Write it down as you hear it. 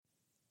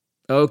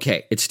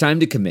Okay, it's time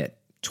to commit.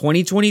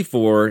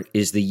 2024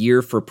 is the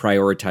year for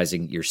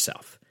prioritizing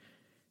yourself.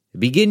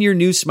 Begin your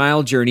new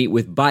smile journey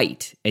with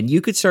Byte, and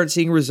you could start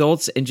seeing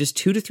results in just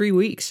 2 to 3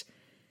 weeks.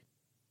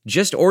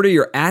 Just order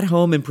your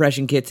at-home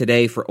impression kit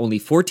today for only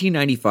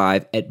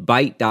 $14.95 at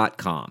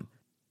Byte.com.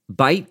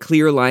 Byte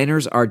clear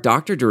liners are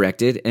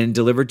doctor-directed and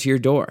delivered to your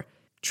door.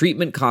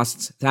 Treatment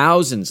costs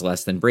thousands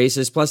less than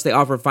braces, plus they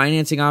offer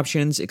financing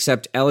options,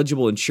 accept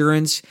eligible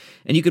insurance,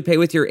 and you could pay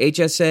with your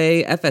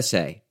HSA,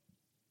 FSA.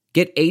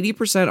 Get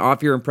 80%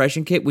 off your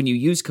impression kit when you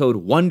use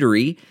code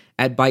WONDERY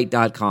at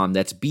Byte.com.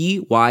 That's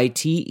BYTE.com.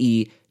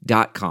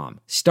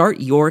 Start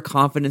your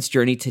confidence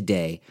journey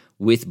today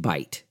with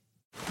Byte.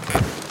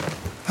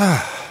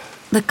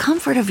 The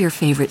comfort of your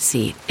favorite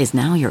seat is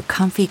now your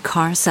comfy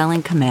car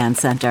selling command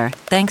center,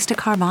 thanks to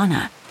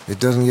Carvana. It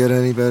doesn't get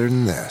any better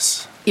than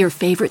this. Your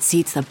favorite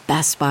seat's the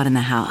best spot in the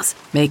house.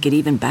 Make it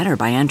even better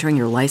by entering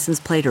your license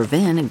plate or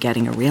VIN and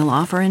getting a real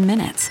offer in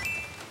minutes.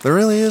 There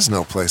really is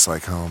no place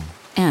like home.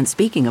 And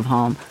speaking of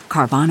home,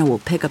 Carvana will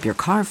pick up your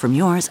car from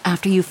yours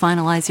after you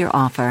finalize your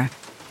offer.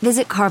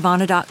 Visit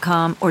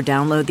Carvana.com or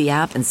download the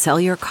app and sell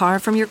your car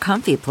from your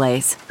comfy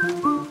place.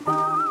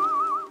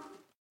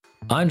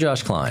 I'm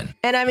Josh Klein.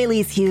 And I'm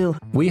Elise Hu.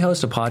 We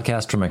host a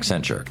podcast from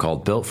Accenture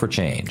called Built for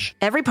Change.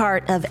 Every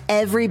part of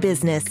every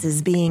business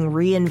is being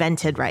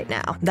reinvented right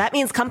now. That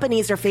means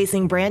companies are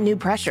facing brand new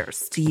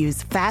pressures to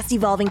use fast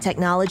evolving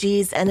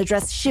technologies and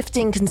address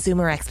shifting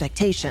consumer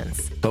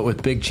expectations. But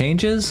with big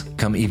changes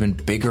come even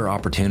bigger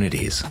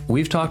opportunities.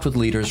 We've talked with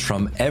leaders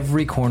from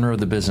every corner of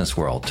the business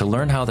world to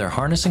learn how they're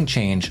harnessing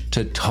change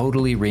to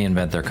totally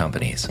reinvent their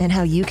companies. And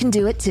how you can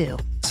do it too.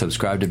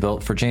 Subscribe to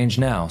Built for Change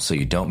now so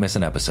you don't miss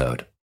an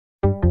episode.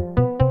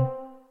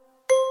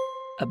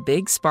 A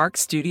Big Spark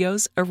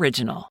Studios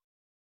original.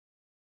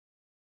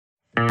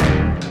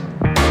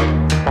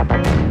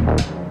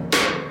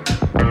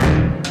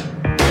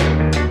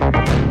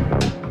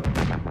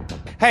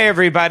 Hey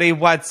everybody,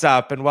 what's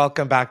up? And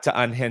welcome back to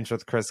Unhinged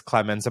with Chris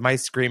Clemens. Am I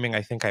screaming?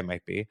 I think I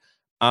might be.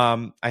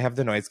 I have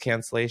the noise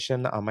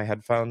cancellation on my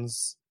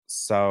headphones,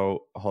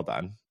 so hold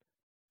on.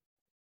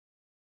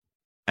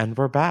 And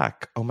we're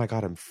back. Oh my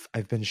god,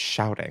 I've been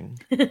shouting.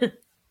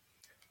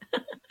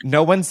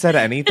 No one said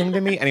anything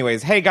to me.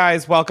 Anyways, hey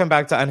guys, welcome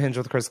back to Unhinged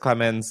with Chris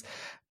Clemens.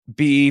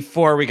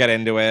 Before we get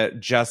into it,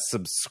 just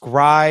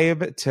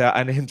subscribe to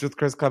Unhinged with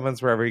Chris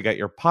Clemens wherever you get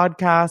your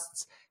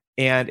podcasts.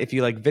 And if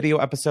you like video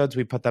episodes,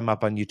 we put them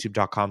up on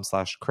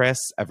youtube.com/Chris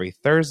every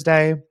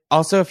Thursday.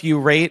 Also, if you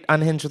rate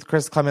Unhinged with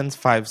Chris Clemens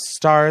 5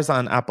 stars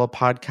on Apple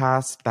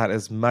Podcasts, that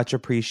is much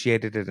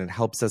appreciated and it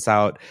helps us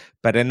out.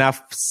 But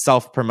enough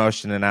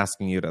self-promotion and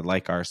asking you to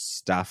like our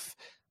stuff.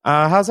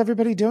 How's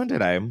everybody doing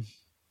today?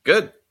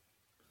 Good.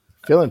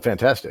 Feeling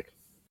fantastic.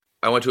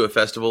 I went to a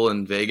festival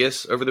in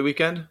Vegas over the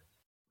weekend.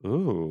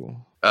 Ooh.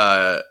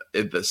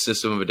 The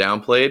System of a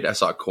Down played. I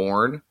saw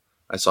Korn.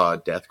 I saw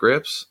Death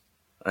Grips.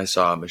 I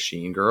saw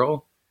Machine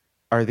Girl.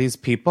 Are these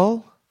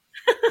people?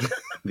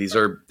 These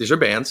are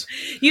bands.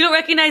 You don't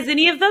recognize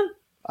any of them?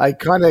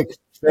 Iconic,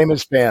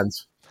 famous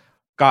bands.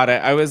 Got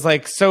it. I was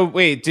like, so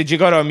wait, did you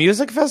go to a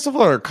music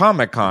festival or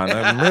Comic-Con?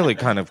 I'm really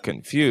kind of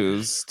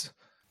confused.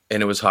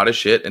 And it was hot as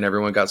shit, and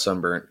everyone got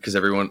sunburnt because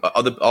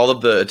all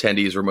of the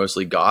attendees were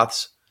mostly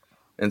goths,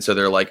 and so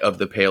they're like of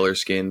the paler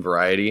skin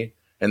variety.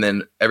 And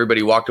then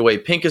everybody walked away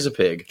pink as a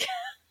pig.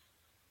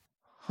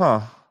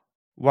 Huh?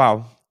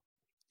 Wow.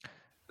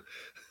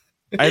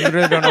 I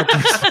really don't know.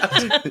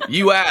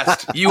 You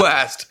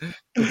asked.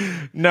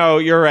 No,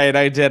 you're right.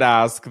 I did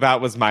ask.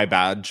 That was my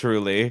bad.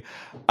 Truly.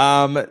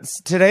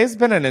 Today's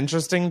been an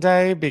interesting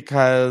day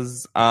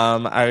because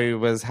I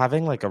was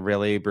having like a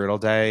really brutal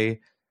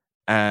day.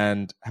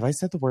 And have I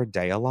said the word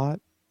day a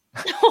lot?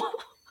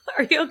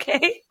 Are you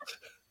okay?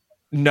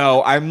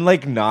 No, I'm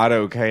like not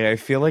okay. I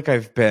feel like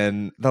I've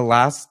been the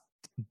last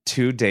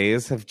 2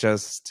 days have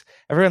just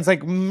everyone's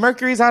like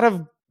Mercury's out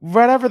of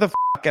whatever the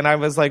fuck, and I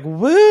was like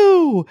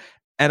woo,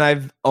 and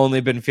I've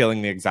only been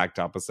feeling the exact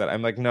opposite.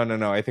 I'm like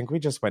no. I think we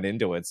just went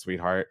into it,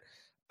 sweetheart.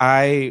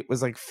 I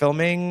was like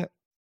filming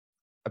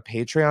a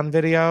Patreon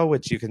video,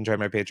 which you can join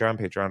my Patreon,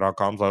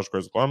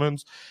 patreon.com/Chris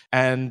Clemens,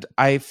 and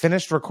I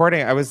finished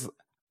recording. I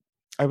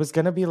was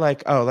going to be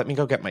like, oh, let me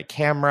go get my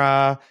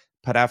camera,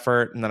 put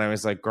effort. And then I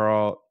was like,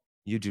 girl,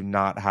 you do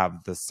not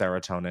have the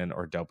serotonin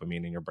or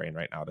dopamine in your brain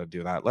right now to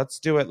do that. Let's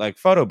do it like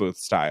photo booth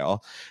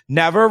style.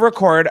 Never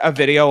record a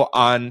video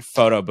on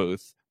photo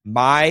booth.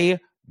 My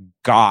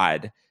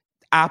God.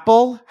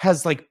 Apple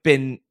has like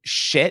been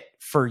shit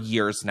for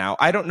years now.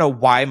 I don't know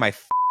why my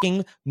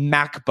fucking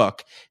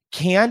MacBook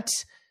can't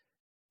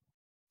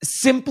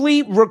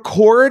simply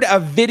record a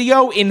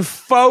video in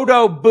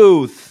photo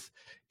booth.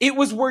 It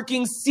was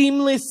working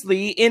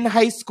seamlessly in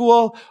high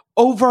school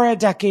over a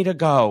decade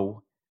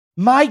ago.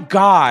 My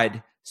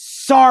God.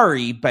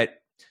 Sorry,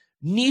 but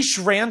niche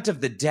rant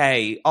of the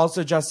day.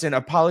 Also, Justin,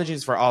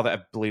 apologies for all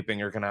the bleeping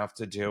you're going to have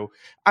to do.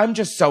 I'm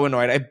just so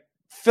annoyed. I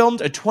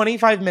filmed a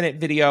 25-minute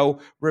video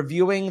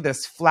reviewing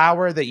this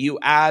flower that you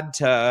add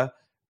to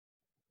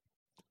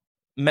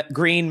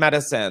green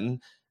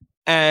medicine.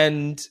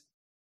 And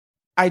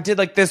I did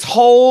like this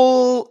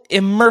whole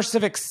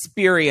immersive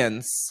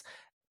experience.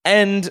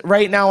 And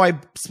right now I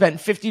spent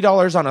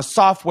 $50 on a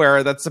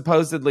software that's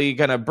supposedly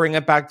going to bring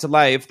it back to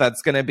life.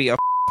 That's going to be a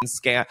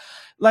scam.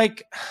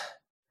 Like,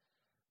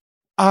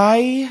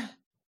 Amishism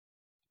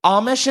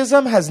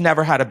has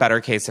never had a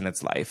better case in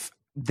its life.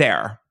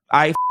 There.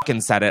 I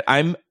said it.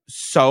 I'm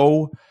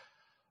so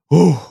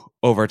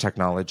over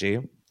technology.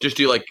 Just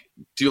do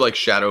like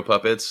shadow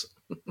puppets.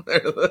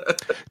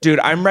 Dude,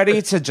 I'm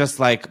ready to just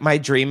like, my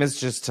dream is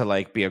just to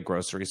like be a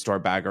grocery store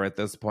bagger at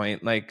this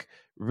point. Like,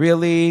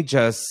 really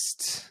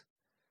just,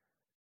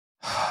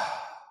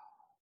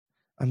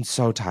 I'm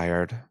so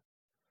tired.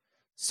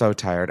 So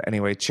tired.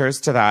 Anyway,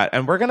 cheers to that.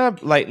 And we're going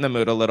to lighten the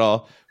mood a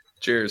little.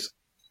 Cheers.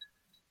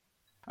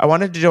 I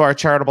wanted to do our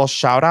charitable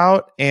shout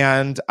out.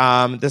 And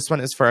this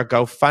one is for a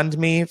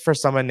GoFundMe for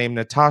someone named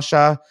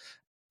Natasha.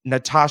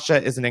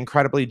 Natasha is an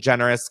incredibly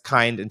generous,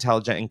 kind,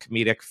 intelligent, and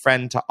comedic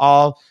friend to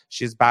all.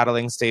 She's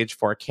battling stage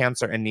 4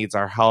 cancer and needs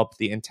our help.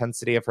 The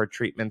intensity of her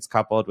treatments,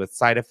 coupled with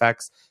side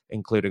effects,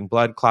 including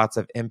blood clots,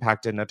 have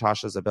impacted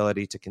Natasha's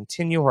ability to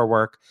continue her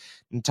work.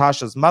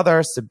 Natasha's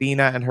mother,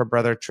 Sabina, and her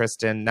brother,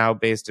 Tristan, now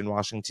based in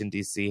Washington,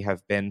 D.C.,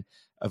 have been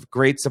of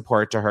great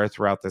support to her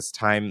throughout this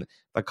time.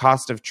 The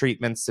cost of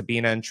treatments,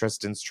 Sabina and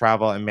Tristan's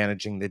travel, and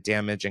managing the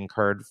damage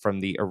incurred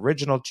from the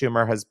original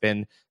tumor has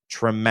been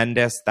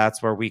tremendous.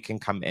 That's where we can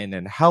come in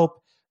and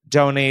help.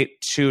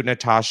 Donate to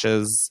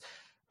Natasha's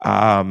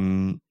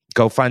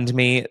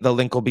GoFundMe. The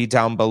link will be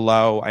down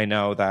below. I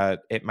know that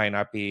it might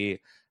not be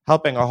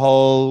helping a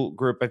whole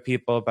group of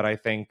people, but I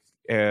think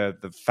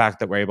the fact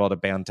that we're able to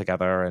band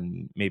together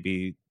and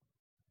maybe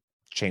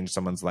change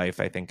someone's life,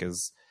 I think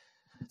is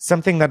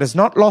something that is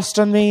not lost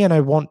on me and I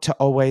want to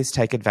always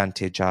take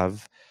advantage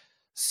of.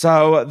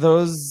 So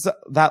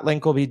that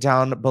link will be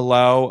down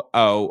below.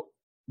 Oh,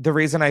 the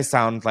reason I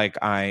sound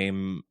like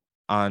I'm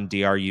on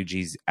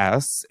DRUGS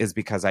is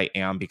because I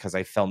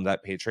filmed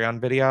that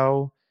Patreon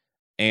video.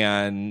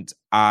 And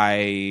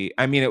I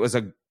mean, it was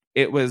a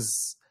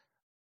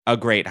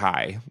great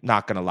high,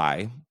 not gonna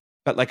lie.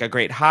 But like a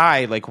great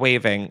high, like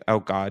waving. Oh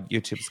God,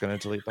 YouTube's gonna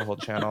delete the whole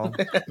channel.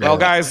 Well,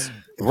 guys,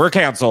 we're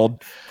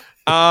canceled.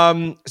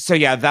 So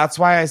yeah, that's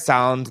why I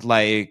sound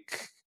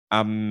like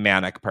a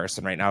manic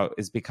person right now,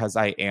 is because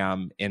I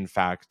am in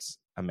fact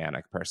a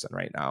manic person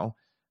right now.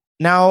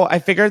 Now, I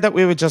figured that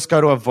we would just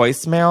go to a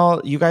voicemail.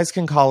 You guys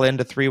can call in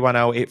to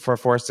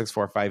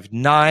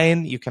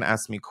 310-844-6459. You can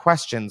ask me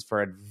questions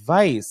for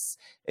advice.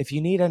 If you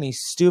need any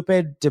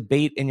stupid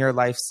debate in your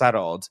life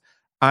settled,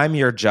 I'm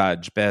your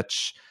judge,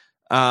 bitch.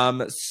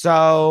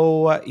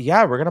 So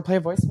yeah, we're going to play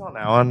a voicemail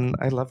now. And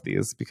I love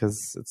these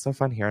because it's so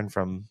fun hearing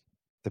from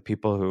the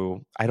people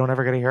who I don't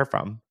ever get to hear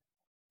from.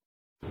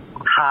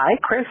 Hi,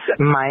 Chris.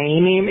 My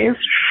name is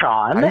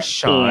Sean. Hi,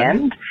 Sean.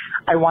 And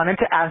I wanted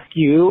to ask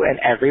you and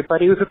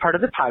everybody who's a part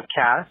of the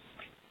podcast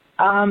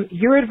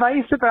your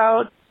advice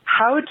about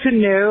how to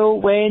know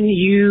when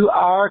you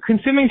are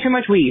consuming too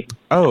much weed.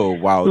 Oh,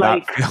 wow.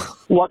 Like,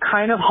 what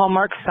kind of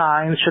hallmark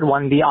signs should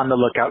one be on the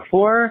lookout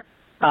for?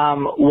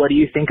 What do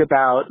you think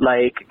about,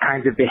 like,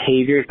 kinds of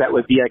behaviors that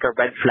would be like a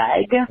red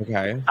flag?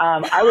 Okay.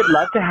 I would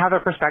love to have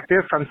a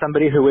perspective from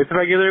somebody who is a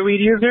regular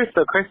weed user.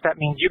 So, Chris, that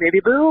means you, baby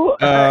boo.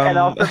 And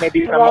also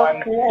maybe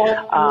someone,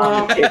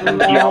 if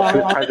the else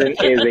who's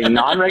present is a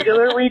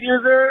non-regular weed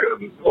user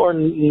or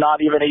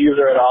not even a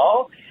user at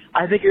all.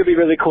 I think it would be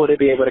really cool to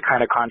be able to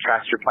kind of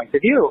contrast your points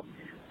of view.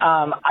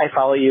 I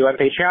follow you on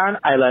Patreon.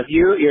 I love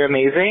you. You're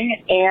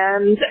amazing.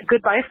 And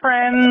goodbye,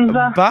 friends.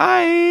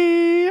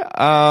 Bye.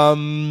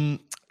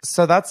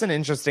 So that's an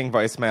interesting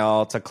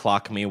voicemail to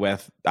clock me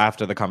with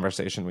after the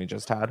conversation we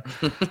just had.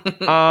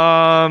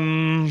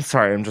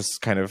 Sorry, I'm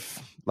just kind of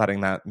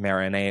letting that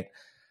marinate.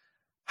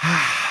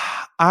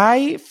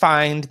 I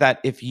find that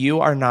if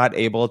you are not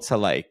able to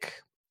like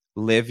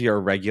live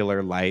your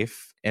regular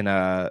life in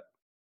a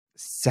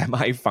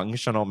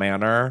semi-functional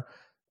manner,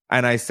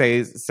 and I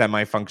say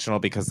semi-functional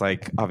because,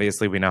 like,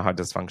 obviously we know how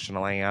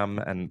dysfunctional I am,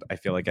 and I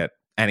feel like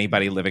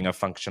anybody living a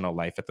functional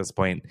life at this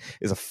point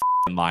is a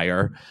f***ing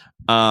liar.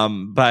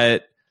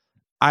 But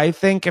I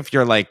think if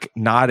you're, like,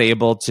 not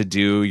able to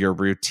do your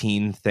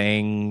routine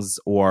things,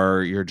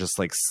 or you're just,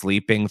 like,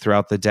 sleeping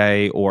throughout the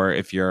day, or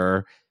if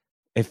for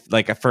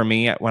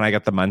me, when I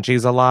get the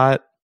munchies a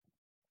lot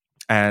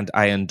and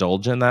I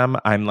indulge in them,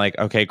 I'm like,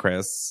 okay,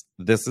 Chris,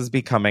 this is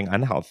becoming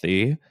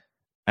unhealthy.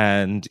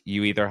 And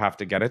you either have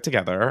to get it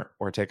together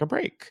or take a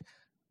break,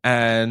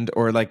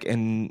 or like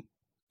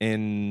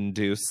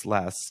induce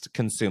less,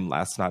 consume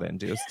less, not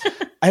induce.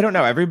 I don't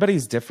know.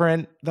 Everybody's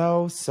different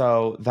though.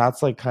 So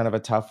that's like kind of a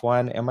tough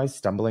one. Am I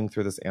stumbling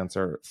through this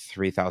answer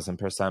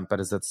 3000%? But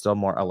is it still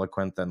more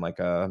eloquent than like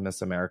a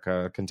Miss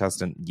America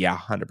contestant? Yeah,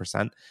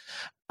 100%.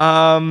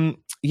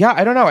 Yeah,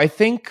 I don't know. I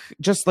think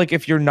just like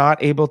if you're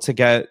not able to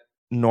get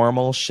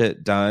normal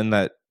shit done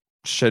that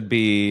should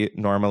be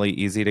normally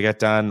easy to get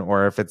done,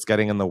 or if it's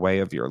getting in the way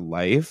of your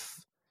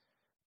life,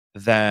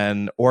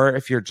 then, or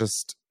if you're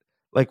just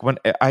like, when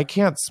I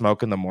can't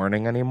smoke in the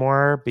morning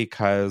anymore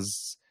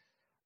because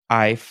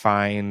I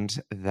find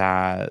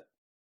that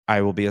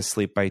I will be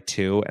asleep by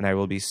 2 and I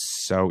will be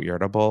so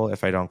irritable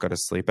if I don't go to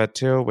sleep at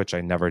 2, which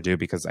I never do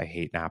because I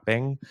hate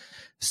napping.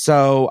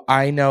 So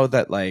I know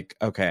that like,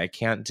 okay, I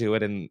can't do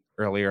it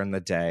earlier in the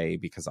day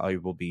because I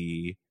will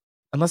be,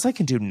 unless I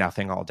can do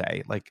nothing all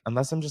day, like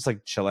unless I'm just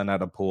like chilling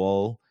at a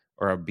pool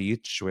or a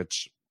beach,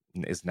 which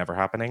is never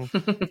happening.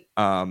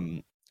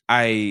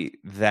 I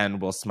then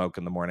will smoke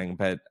in the morning.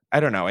 But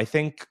I don't know. I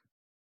think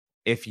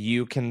if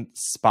you can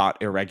spot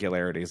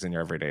irregularities in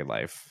your everyday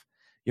life,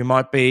 you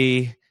might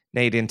be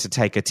needing to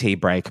take a tea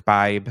break,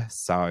 babe.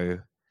 So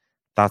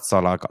that's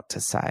all I got to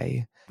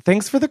say.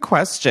 Thanks for the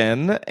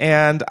question.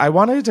 And I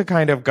wanted to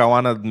kind of go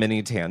on a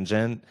mini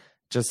tangent,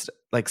 just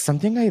like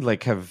something I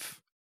like have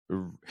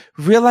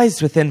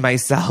realized within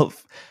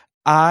myself.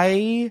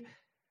 I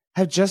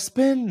have just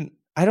been,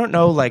 I don't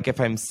know, like if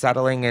I'm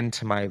settling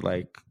into my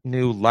like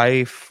new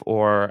life,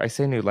 or I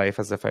say new life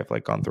as if I've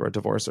like gone through a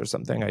divorce or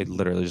something. I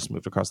literally just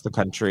moved across the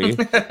country.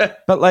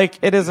 But like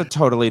it is a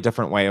totally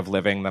different way of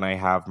living than I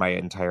have my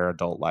entire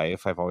adult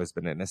life. I've always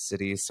been in a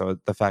city. So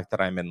the fact that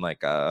I'm in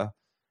like a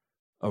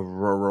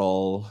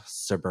rural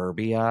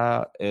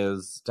suburbia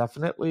is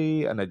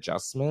definitely an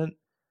adjustment.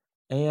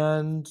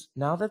 And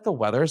now that the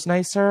weather's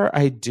nicer,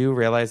 I do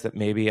realize that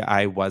maybe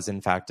I was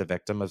in fact a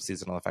victim of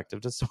seasonal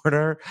affective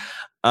disorder,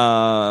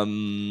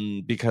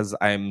 because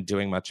I'm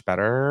doing much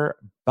better.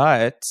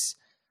 But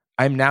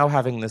I'm now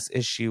having this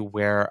issue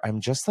where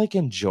I'm just like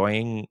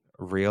enjoying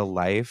real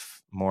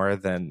life more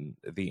than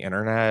the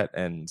internet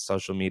and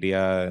social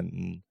media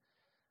and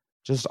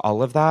just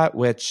all of that,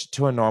 which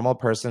to a normal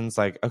person's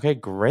like, okay,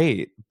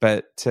 great.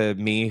 But to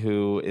me,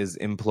 who is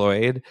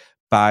employed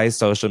by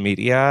social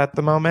media at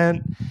the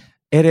moment,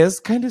 it is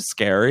kind of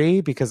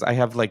scary because I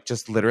have like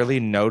just literally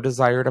no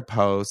desire to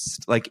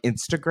post. Like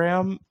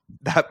Instagram,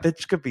 that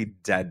bitch could be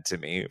dead to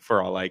me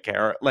for all I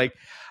care. Like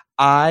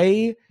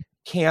I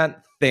can't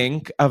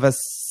think of a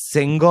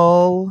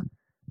single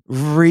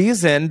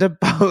reason to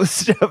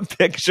post a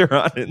picture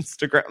on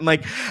Instagram.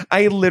 Like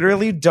I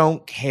literally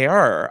don't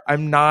care.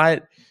 I'm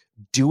not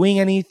doing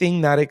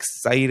anything that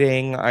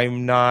exciting.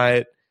 I'm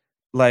not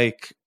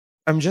like,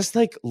 I'm just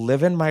like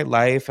living my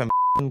life. I'm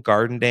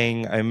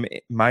gardening. I'm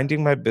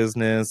minding my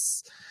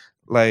business.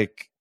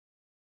 Like,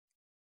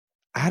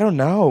 I don't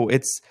know.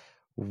 It's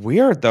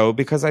weird though,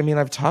 because I mean,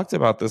 I've talked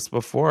about this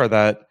before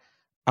that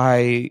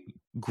I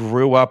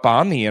grew up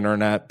on the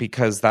internet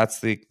because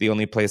that's the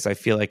only place I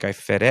feel like I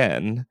fit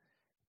in.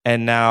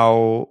 And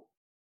now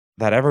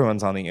that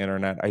everyone's on the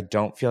internet, I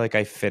don't feel like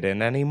I fit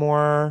in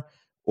anymore,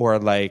 or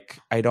like,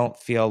 I don't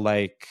feel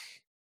like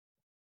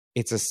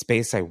it's a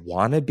space I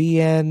want to be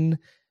in.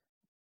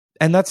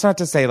 And that's not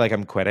to say like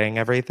I'm quitting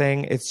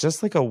everything. It's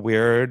just like a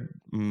weird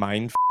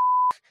mind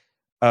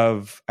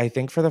of, I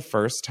think for the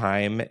first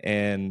time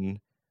in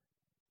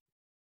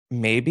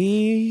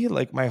maybe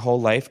like my whole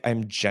life,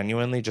 I'm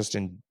genuinely just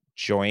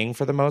enjoying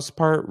for the most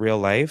part real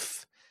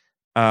life.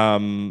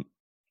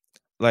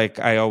 Like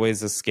I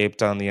always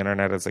escaped on the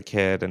internet as a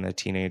kid and a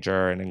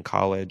teenager and in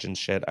college and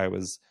shit. I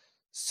was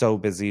so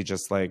busy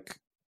just like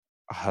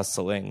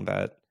hustling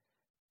that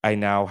I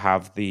now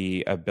have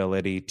the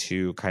ability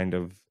to kind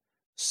of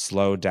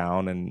slow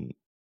down and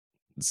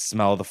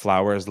smell the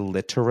flowers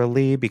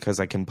literally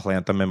because I can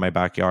plant them in my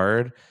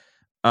backyard.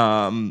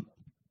 Yeah,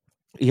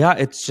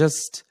 it's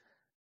just,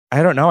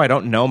 I don't know. I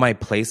don't know my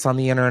place on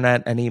the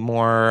internet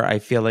anymore. I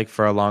feel like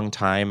for a long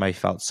time I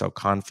felt so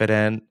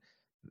confident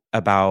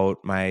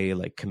about my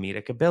like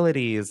comedic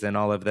abilities and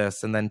all of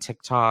this. And then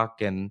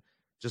TikTok and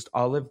just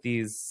all of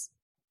these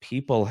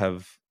people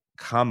have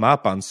come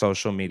up on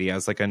social media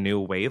as like a new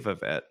wave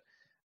of it.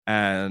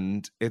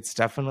 And it's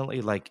definitely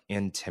like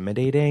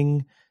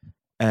intimidating,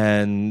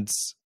 and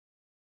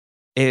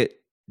it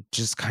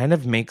just kind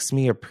of makes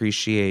me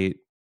appreciate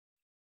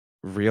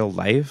real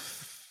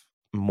life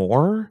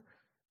more.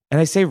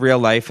 And I say real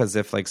life as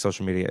if like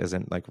social media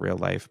isn't like real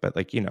life, but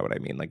like, you know what I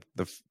mean? Like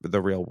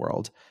the real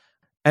world.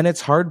 And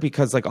it's hard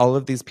because like all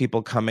of these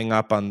people coming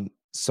up on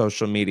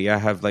social media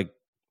have like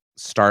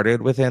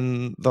started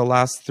within the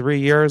last 3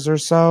 years or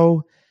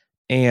so.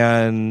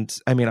 And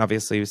I mean,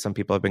 obviously some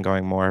people have been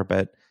going more,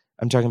 but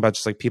I'm talking about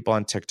just like people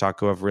on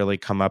TikTok who have really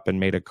come up and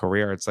made a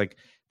career. It's like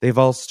they've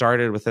all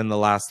started within the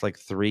last like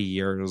 3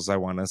 years, I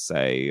want to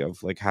say,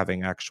 of like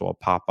having actual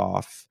pop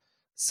off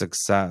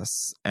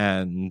success.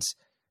 And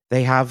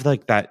they have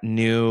like that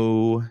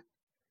new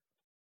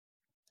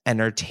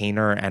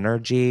entertainer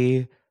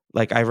energy.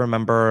 Like I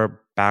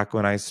remember back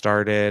when I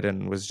started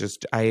and was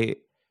just, I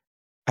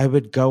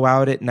would go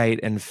out at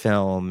night and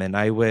film, and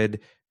I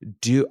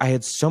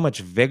had so much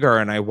vigor,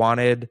 and I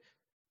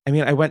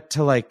went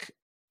to like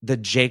the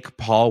Jake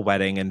Paul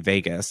wedding in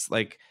Vegas.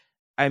 Like,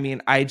 I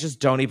mean, I just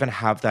don't even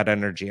have that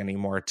energy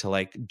anymore to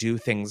like do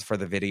things for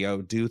the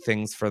video, do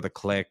things for the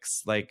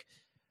clicks. Like,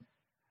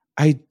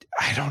 I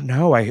don't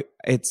know.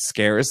 It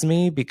scares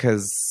me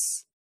because,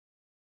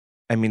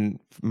 I mean,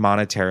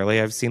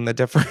 monetarily, I've seen the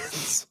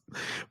difference,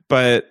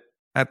 but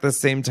at the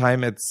same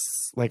time,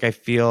 it's like I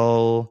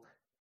feel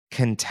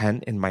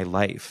content in my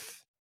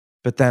life.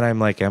 But then I'm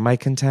like, am I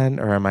content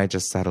or am I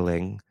just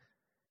settling?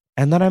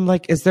 And then I'm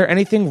like, is there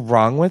anything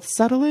wrong with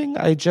settling?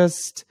 I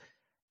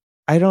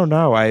don't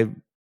know.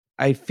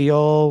 I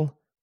feel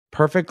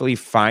perfectly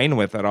fine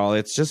with it all.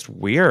 It's just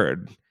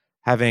weird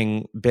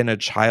having been a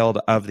child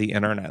of the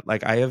internet.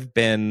 Like, I have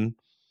been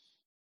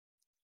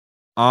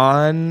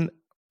on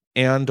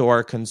and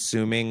or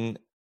consuming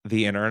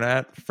the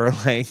internet for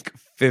like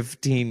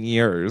 15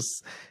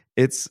 years.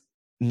 It's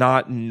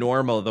not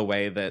normal the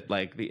way that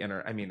like the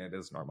internet, I mean, it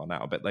is normal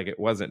now, but like it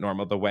wasn't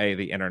normal the way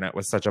the internet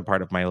was such a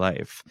part of my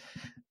life.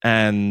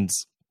 And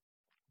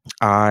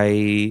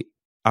I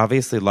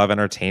obviously love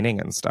entertaining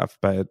and stuff,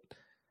 but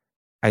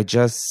and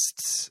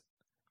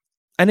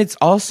it's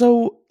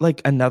also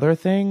like another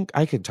thing.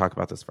 I could talk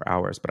about this for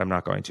hours, but I'm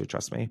not going to,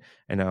 trust me.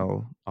 I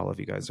know all of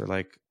you guys are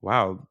like,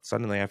 wow,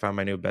 suddenly I found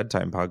my new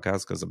bedtime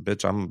podcast because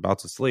bitch, I'm about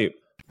to sleep.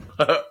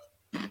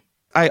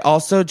 I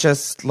also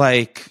just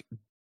like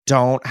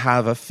don't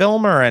have a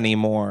filmer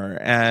anymore.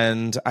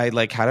 And I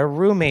like had a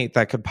roommate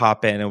that could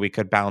pop in and we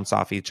could bounce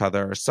off each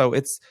other. So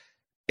it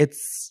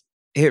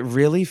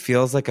really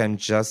feels like I'm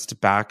just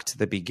back to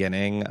the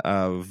beginning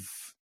of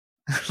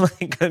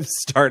like I'm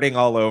starting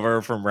all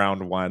over from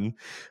round one.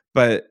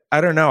 But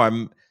I don't know.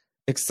 I'm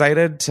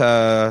excited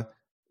to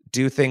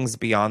do things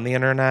beyond the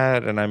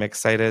internet, and I'm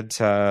excited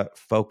to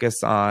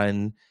focus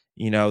on,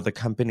 you know, the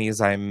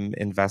companies I'm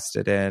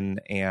invested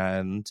in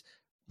and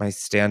my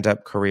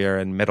stand-up career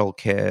and Middle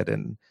Kid,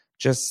 and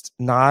just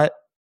not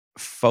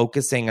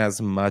focusing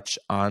as much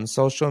on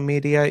social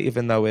media,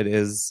 even though it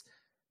is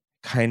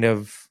kind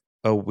of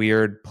a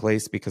weird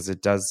place because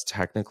it does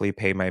technically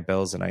pay my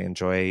bills and I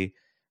enjoy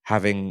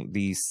having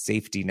the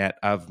safety net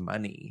of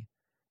money.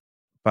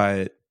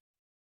 But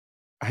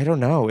I don't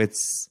know.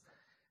 It's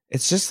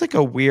just like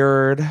a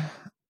weird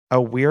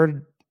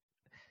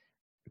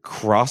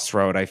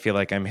crossroad I feel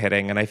like I'm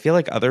hitting. And I feel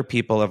like other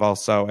people have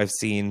also, I've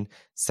seen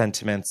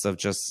sentiments of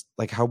just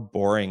like how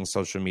boring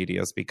social media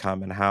has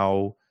become and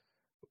how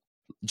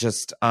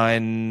just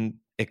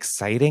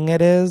unexciting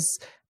it is.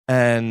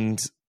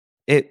 And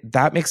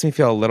that makes me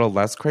feel a little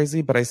less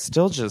crazy, but I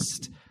still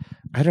just,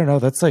 I don't know.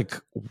 That's like,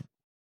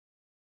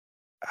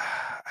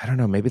 I don't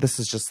know. Maybe this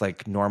is just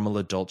like normal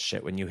adult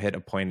shit when you hit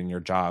a point in your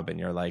job and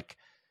you're like,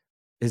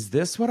 is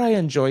this what I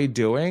enjoy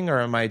doing? Or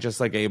am I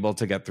just like able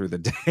to get through the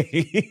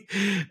day?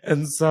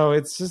 And so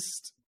it's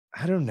just,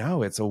 I don't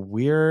know. It's a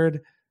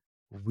weird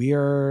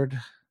mental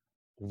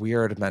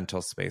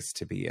space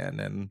to be in.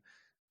 And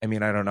I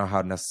mean, I don't know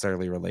how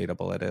necessarily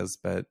relatable it is,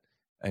 but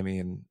I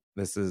mean,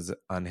 this is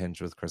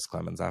Unhinged with Chris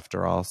Klemens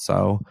after all.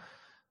 So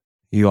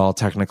you all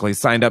technically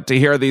signed up to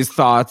hear these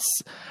thoughts.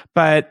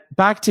 But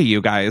back to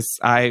you guys.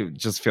 I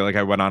just feel like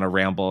I went on a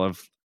ramble of,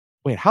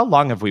 wait, how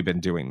long have we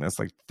been doing this?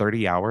 Like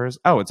 30 hours?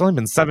 Oh, it's only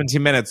been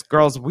 17 minutes.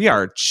 Girls, we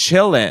are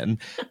chilling.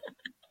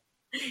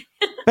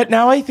 But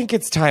now I think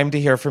it's time to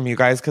hear from you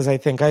guys, because I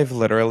think I've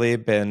literally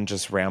been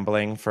just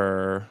rambling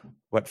for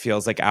what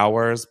feels like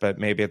hours, but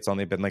maybe it's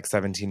only been like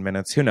 17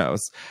 minutes. Who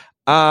knows?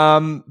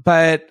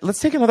 But let's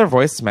take another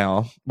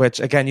voicemail, which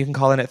again, you can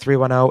call in at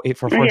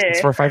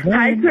 310-844-6459.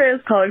 Hi,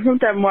 Chris, calling from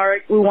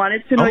Denmark. We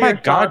wanted to know your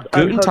thoughts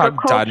on hookup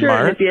culture,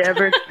 and if you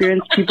ever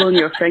experienced people in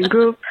your friend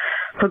group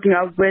hooking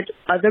up with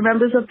other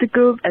members of the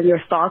group, and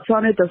your thoughts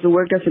on it. Does it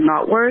work? Does it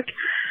not work?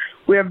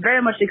 We are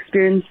very much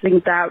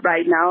experiencing that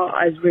right now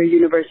as we're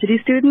university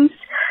students.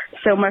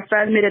 So my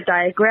friend made a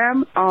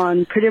diagram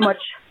on pretty much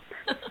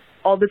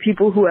all the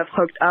people who have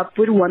hooked up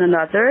with one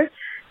another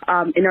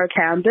in our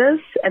campus,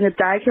 and the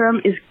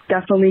diagram is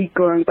definitely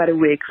growing by the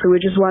week. So we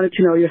just wanted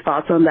to know your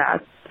thoughts on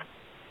that.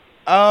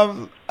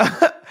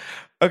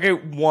 Okay,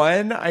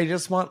 one, I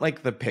just want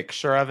like the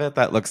picture of it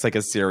that looks like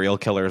a serial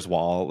killer's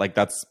wall. Like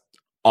that's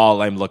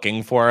all I'm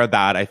looking for.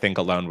 That I think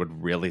alone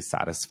would really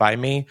satisfy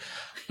me.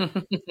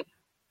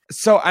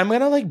 So I'm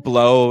gonna like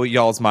blow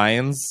y'all's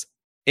minds.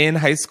 In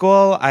high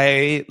school,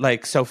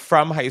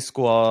 from high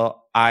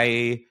school,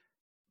 I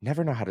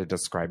never know how to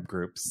describe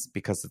groups,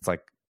 because it's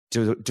like,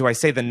 do I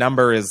say the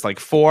number is like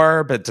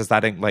 4, but does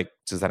that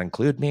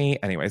include me?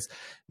 Anyways,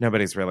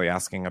 nobody's really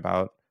asking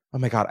about, oh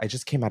my God, I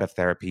just came out of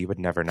therapy. You would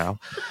never know.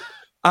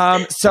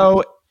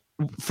 So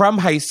from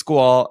high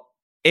school,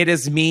 it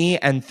is me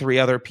and 3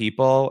 other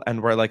people,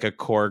 and we're like a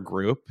core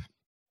group,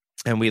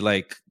 and we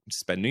like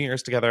spend New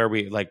Year's together.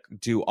 We like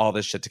do all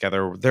this shit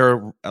together.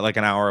 They're like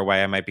an hour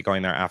away. I might be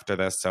going there after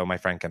this, so my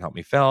friend can help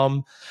me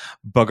film.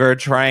 Booger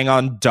trying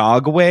on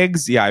dog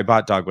wigs. Yeah, I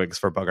bought dog wigs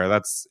for Booger.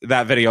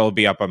 That video will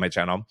be up on my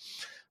channel.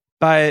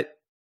 But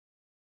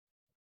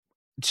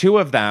 2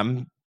 of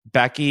them,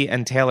 Becky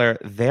and Taylor,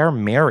 they're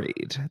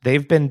married.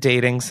 They've been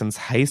dating since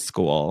high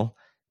school.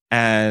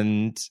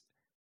 And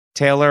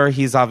Taylor,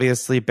 he's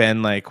obviously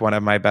been like one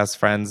of my best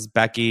friends.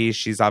 Becky,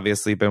 she's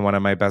obviously been one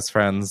of my best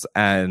friends.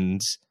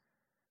 And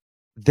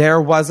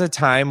there was a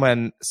time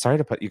when, sorry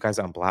to put you guys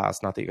on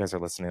blast, not that you guys are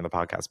listening to the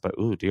podcast, but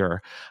ooh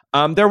dear.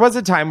 There was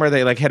a time where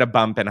they like hit a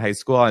bump in high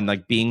school, and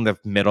like being the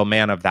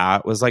middleman of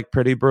that was like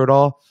pretty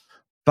brutal.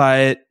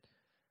 But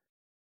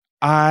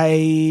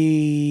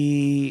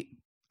I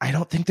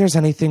don't think there's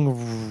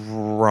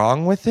anything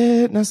wrong with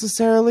it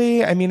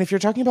necessarily. I mean, if you're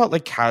talking about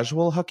like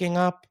casual hooking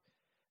up,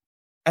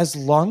 as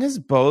long as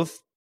both,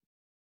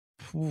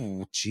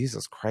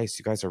 Jesus Christ,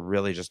 you guys are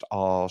really just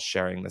all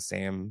sharing the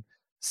same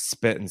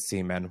spit and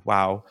semen.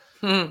 Wow.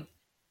 I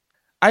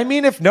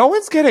mean, if no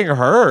one's getting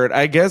hurt,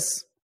 I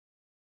guess,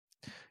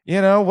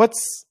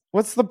 what's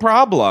the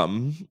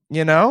problem?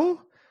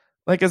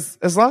 Like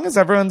as long as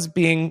everyone's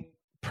being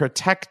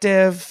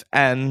protective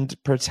and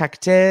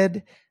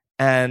protected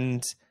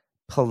and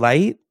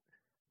polite,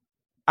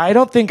 I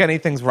don't think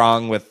anything's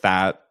wrong with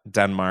that,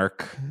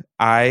 Denmark.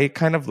 I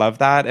kind of love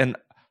that. And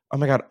oh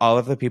my God, all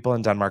of the people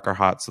in Denmark are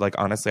hot. So like,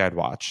 honestly, I'd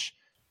watch.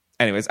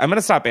 Anyways, I'm going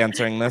to stop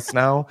answering this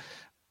now.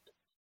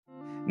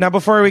 Now,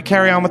 before we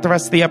carry on with the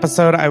rest of the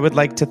episode, I would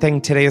like to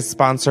thank today's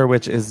sponsor,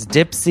 which is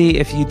Dipsea.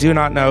 If you do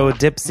not know,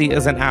 Dipsea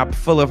is an app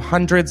full of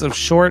hundreds of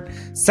short,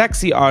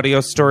 sexy audio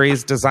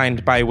stories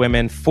designed by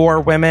women for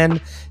women.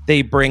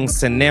 They bring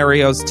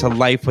scenarios to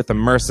life with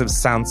immersive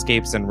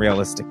soundscapes and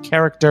realistic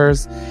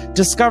characters.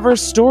 Discover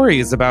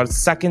stories about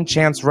second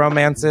chance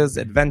romances,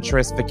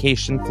 adventurous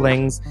vacation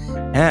flings,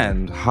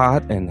 and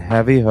hot and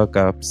heavy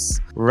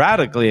hookups.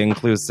 Radically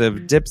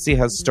inclusive, Dipsea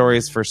has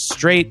stories for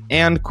straight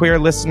and queer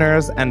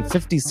listeners, and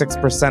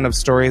 56% of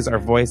stories are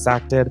voice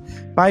acted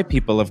by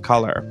people of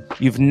color.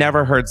 You've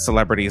never heard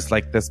celebrities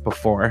like this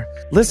before.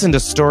 Listen to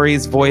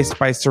stories voiced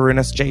by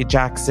Sarunas J.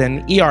 Jackson,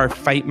 ER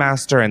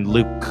Fightmaster, and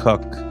Luke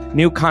Cook.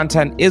 New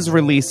content is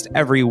released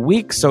every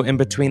week, so in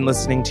between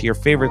listening to your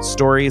favorite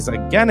stories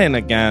again and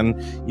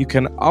again, you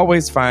can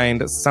always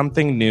find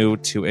something new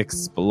to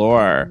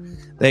explore.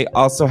 They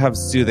also have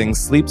soothing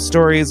sleep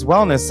stories,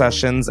 wellness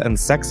sessions, and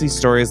sexy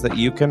stories that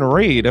you can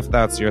read if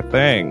that's your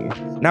thing.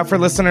 Now, for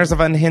listeners of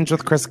Unhinged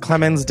with Chris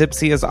Clemens,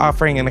 Dipsea is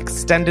offering an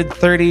extended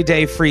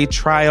 30-day free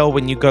trial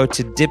when you go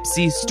to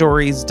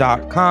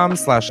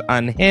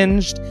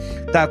dipseastories.com/unhinged.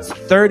 That's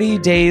 30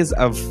 days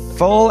of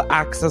full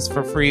access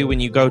for free when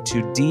you go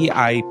to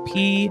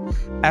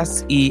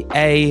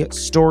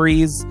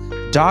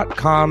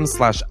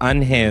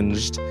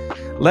dipseastories.com/unhinged.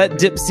 Let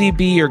Dipsea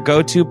be your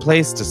go-to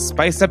place to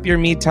spice up your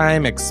me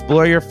time,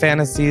 explore your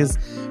fantasies,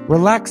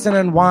 relax and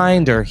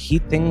unwind, or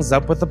heat things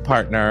up with a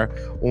partner.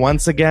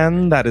 Once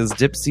again, that is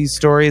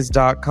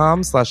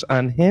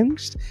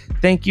dipseastories.com/unhinged.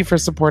 Thank you for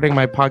supporting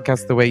my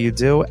podcast the way you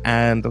do,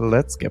 and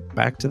let's get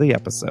back to the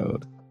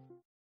episode.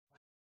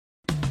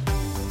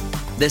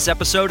 This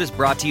episode is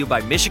brought to you by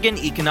Michigan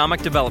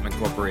Economic Development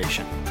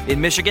Corporation. In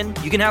Michigan,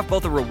 you can have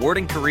both a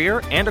rewarding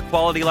career and a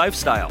quality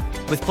lifestyle,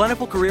 with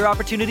plentiful career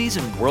opportunities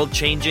in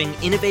world-changing,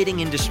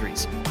 innovating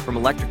industries, from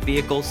electric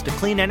vehicles to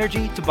clean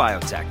energy to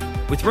biotech,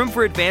 with room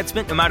for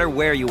advancement no matter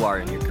where you are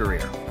in your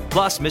career.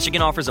 Plus,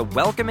 Michigan offers a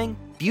welcoming,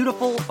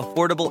 beautiful,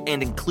 affordable,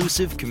 and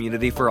inclusive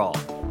community for all.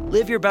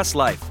 Live your best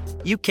life.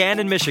 You can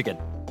in Michigan.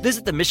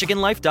 Visit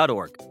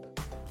themichiganlife.org.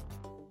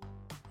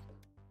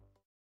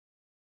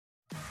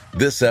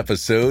 This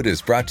episode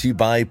is brought to you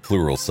by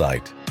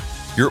Pluralsight.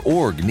 Your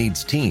org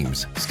needs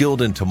teams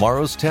skilled in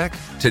tomorrow's tech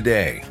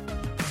today.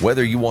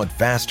 Whether you want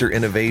faster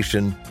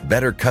innovation,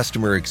 better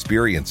customer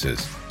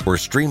experiences, or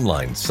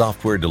streamlined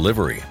software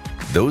delivery,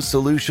 those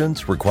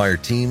solutions require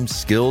teams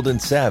skilled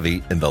and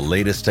savvy in the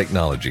latest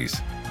technologies.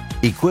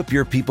 Equip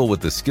your people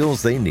with the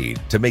skills they need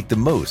to make the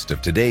most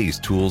of today's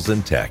tools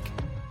and tech.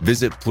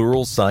 Visit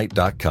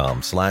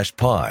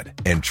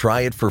pluralsight.com/pod and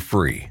try it for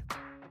free.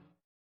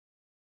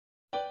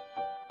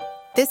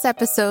 This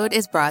episode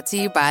is brought to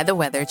you by the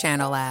Weather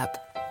Channel app.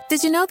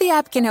 Did you know the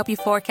app can help you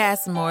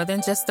forecast more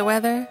than just the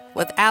weather?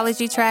 With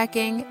allergy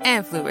tracking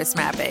and flu risk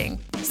mapping.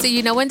 So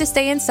you know when to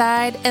stay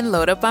inside and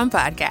load up on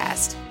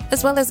podcast.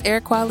 As well as air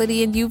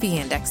quality and UV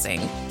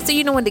indexing. So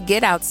you know when to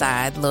get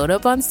outside, load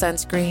up on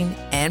sunscreen,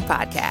 and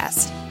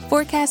podcast.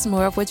 Forecast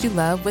more of what you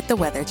love with the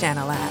Weather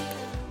Channel app.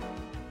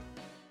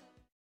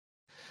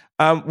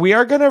 We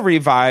are going to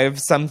revive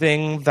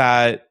something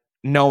that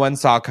no one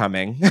saw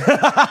coming.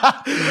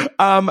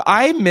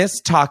 I miss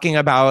talking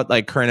about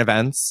like current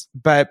events,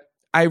 but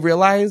I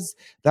realized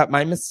that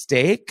my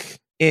mistake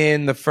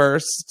in the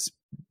first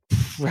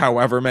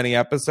however many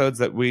episodes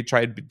that we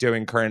tried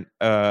doing current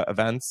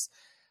events,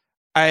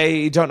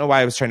 I don't know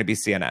why I was trying to be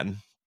CNN.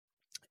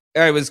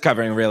 I was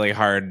covering really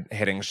hard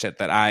hitting shit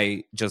that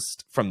I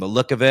just, from the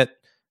look of it,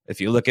 if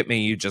you look at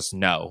me, you just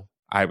know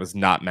I was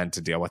not meant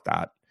to deal with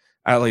that.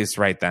 At least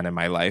right then in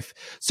my life.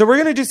 So we're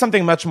going to do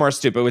something much more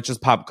stupid, which is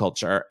pop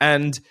culture.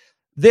 And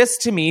this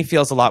to me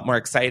feels a lot more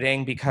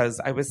exciting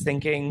because I was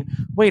thinking,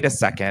 wait a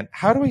second,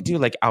 how do I do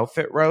like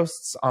outfit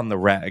roasts on the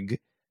reg?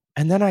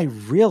 And then I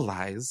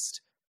realized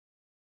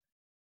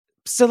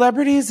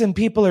celebrities and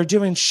people are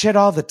doing shit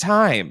all the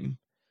time.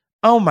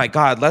 Oh my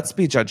God, let's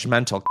be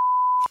judgmental.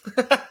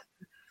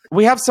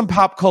 We have some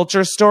pop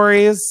culture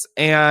stories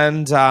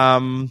and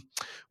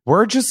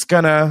we're just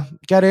gonna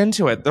get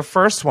into it. The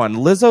first one,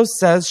 Lizzo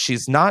says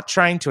she's not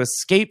trying to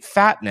escape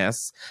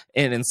fatness,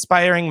 an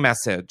inspiring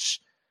message.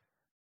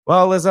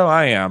 Well, Lizzo,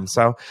 I am.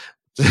 So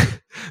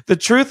the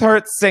Truth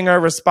Hurts singer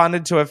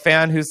responded to a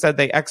fan who said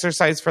they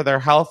exercise for their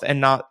health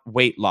and not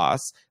weight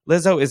loss.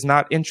 Lizzo is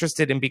not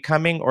interested in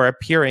becoming or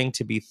appearing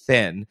to be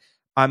thin.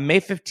 On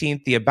May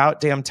 15th, the About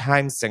Damn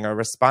Time singer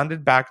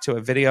responded back to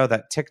a video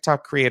that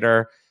TikTok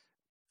creator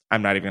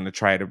I'm not even going to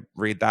try to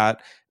read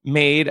that,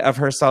 made of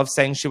herself,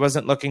 saying she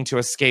wasn't looking to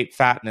escape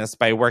fatness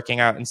by working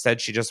out.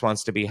 Instead, she just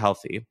wants to be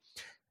healthy.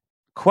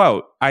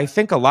 Quote, I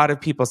think a lot of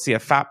people see a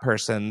fat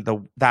person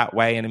that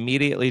way and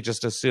immediately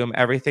just assume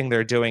everything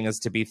they're doing is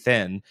to be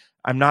thin.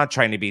 I'm not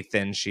trying to be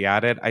thin, she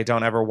added. I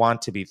don't ever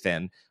want to be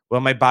thin. Will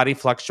my body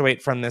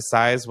fluctuate from this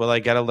size? Will I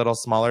get a little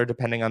smaller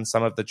depending on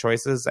some of the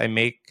choices I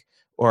make,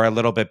 or a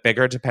little bit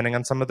bigger depending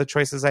on some of the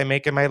choices I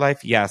make in my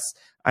life? Yes,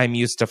 I'm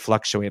used to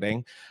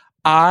fluctuating.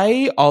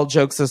 All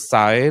jokes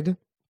aside,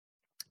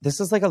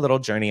 this is like a little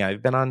journey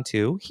I've been on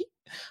too.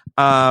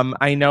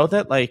 I know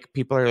that like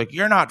people are like,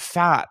 you're not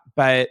fat,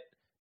 but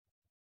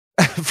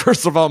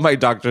first of all, my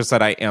doctor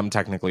said I am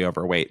technically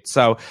overweight.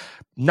 So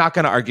not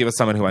going to argue with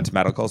someone who went to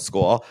medical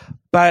school.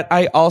 But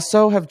I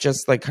also have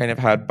just like kind of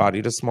had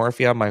body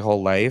dysmorphia my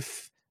whole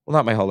life. Well,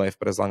 not my whole life,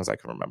 but as long as I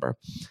can remember.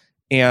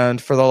 And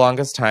for the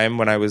longest time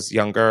when I was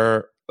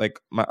younger,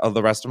 like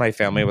the rest of my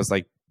family was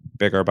like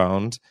bigger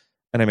boned.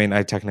 And I mean,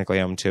 I technically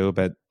am too,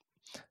 but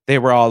they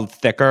were all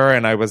thicker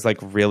and I was like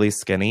really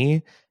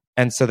skinny.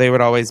 And so they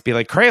would always be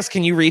like, Chris,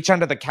 can you reach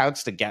under the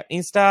couch to get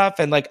me stuff?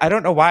 And like, I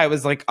don't know why. It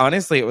was like,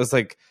 honestly, it was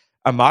like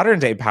a modern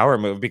day power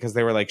move because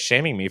they were like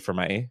shaming me for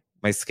my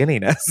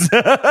skinniness.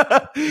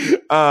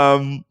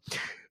 And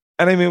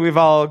I mean, we've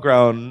all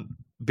grown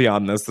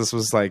beyond this. This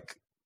was like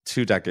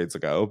 2 decades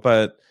ago,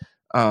 but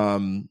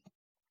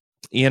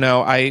you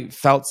know, I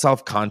felt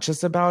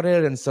self-conscious about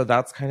it. And so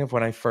that's kind of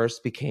when I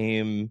first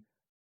became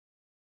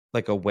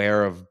like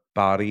aware of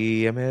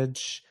body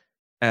image.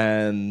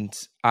 And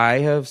I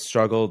have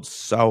struggled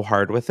so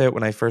hard with it.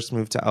 When I first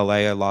moved to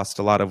LA, I lost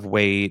a lot of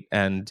weight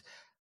and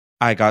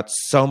I got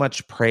so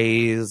much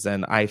praise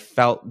and I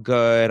felt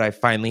good. I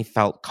finally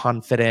felt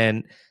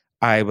confident.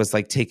 I was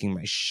like taking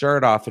my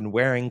shirt off and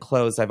wearing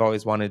clothes I've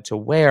always wanted to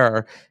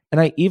wear.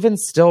 And I even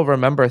still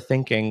remember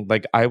thinking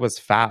like I was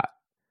fat.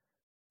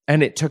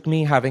 And it took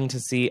me having to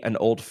see an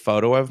old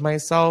photo of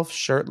myself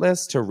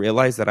shirtless to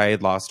realize that I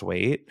had lost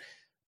weight.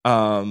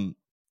 And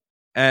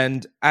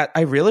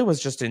I really was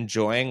just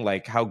enjoying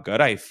like how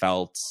good I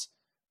felt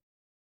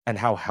and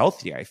how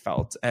healthy I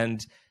felt.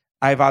 And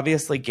I've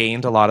obviously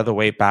gained a lot of the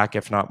weight back,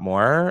 if not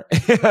more.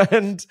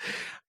 And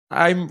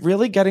I'm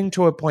really getting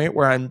to a point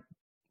where I'm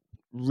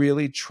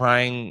really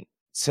trying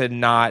to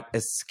not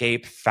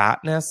escape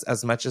fatness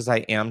as much as I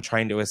am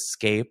trying to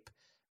escape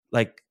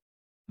like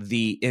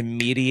the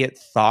immediate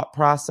thought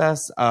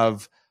process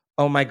of,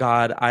 oh my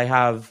God, I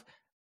have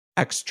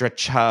extra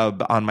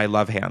chub on my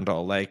love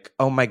handle. Like,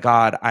 oh my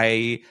God,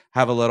 I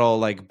have a little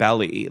like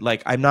belly.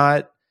 Like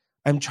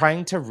I'm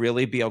trying to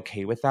really be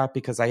okay with that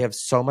because I have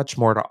so much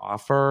more to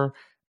offer.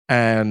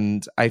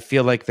 And I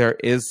feel like there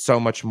is so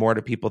much more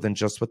to people than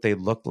just what they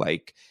look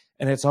like.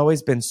 And it's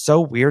always been so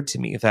weird to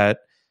me that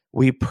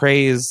we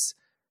praise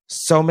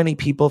so many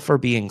people for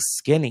being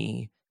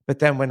skinny. But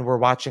then when we're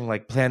watching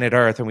like Planet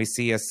Earth and we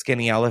see a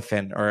skinny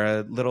elephant or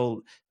a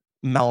little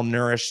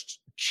malnourished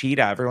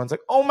cheetah, everyone's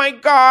like, oh my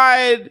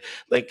God,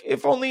 like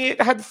if only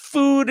it had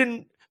food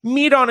and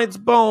meat on its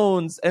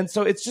bones. And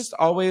so it's just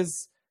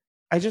always,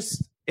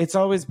 it's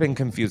always been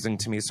confusing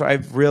to me. So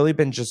I've really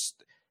been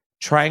just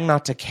trying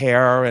not to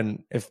care.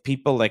 And if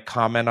people like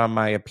comment on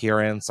my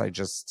appearance,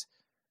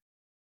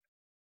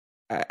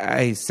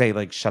 I say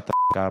like, shut the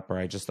up, or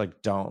I just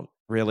like don't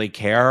really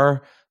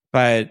care.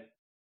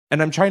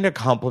 And I'm trying to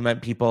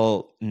compliment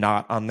people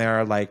not on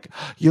there like,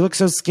 you look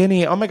so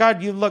skinny. Oh my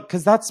God, you look,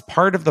 because that's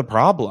part of the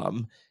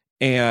problem.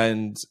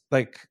 And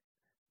like,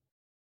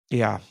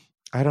 yeah,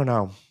 I don't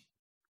know.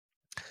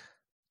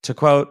 To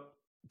quote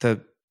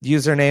the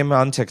username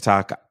on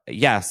TikTok,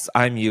 yes,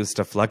 I'm used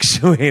to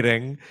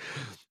fluctuating.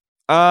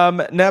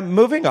 Now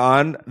moving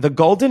on, the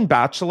Golden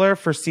Bachelor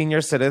for senior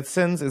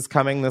citizens is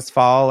coming this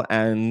fall,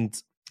 and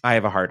I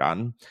have a heart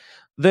on.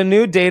 The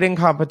new dating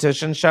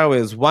competition show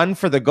is One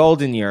for the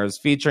Golden Years,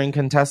 featuring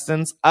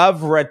contestants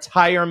of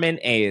retirement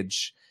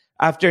age.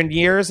 After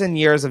years and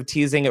years of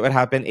teasing it would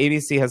happen,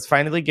 ABC has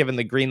finally given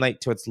the green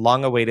light to its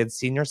long-awaited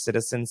senior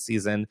citizen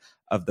season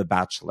of The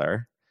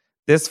Bachelor.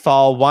 This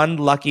fall, one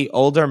lucky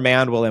older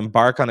man will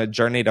embark on a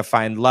journey to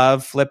find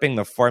love, flipping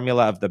the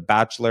formula of the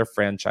Bachelor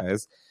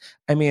franchise.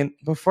 I mean,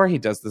 before he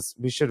does this,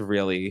 we should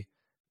really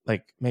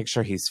like make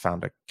sure he's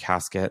found a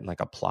casket and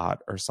like a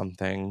plot or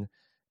something.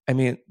 I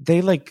mean,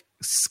 they like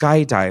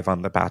skydive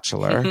on The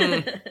Bachelor.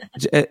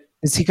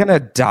 Is he gonna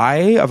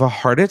die of a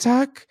heart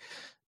attack?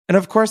 And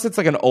of course, it's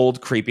like an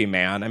old creepy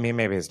man. I mean,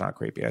 maybe he's not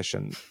creepy. I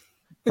shouldn't.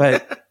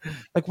 But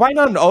like, why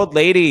not an old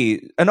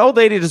lady? An old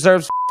lady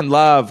deserves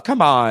love.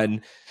 Come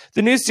on.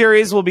 The new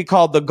series will be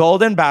called The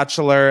Golden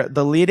Bachelor.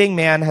 The leading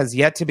man has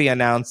yet to be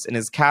announced, and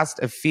his cast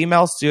of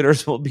female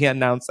suitors will be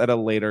announced at a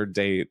later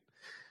date.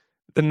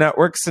 The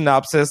network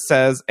synopsis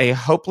says a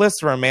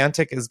hopeless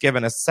romantic is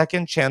given a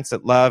second chance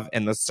at love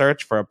in the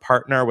search for a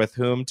partner with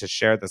whom to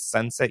share the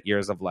sunset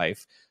years of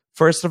life.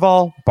 First of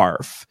all,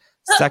 barf.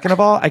 Second of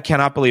all, I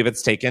cannot believe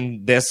it's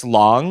taken this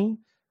long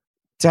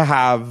to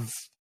have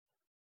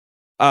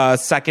a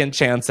second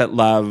chance at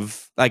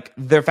love. Like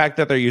the fact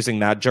that they're using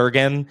that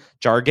jargon,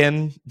 I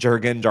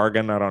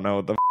don't know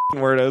what the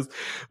word is.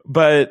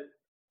 But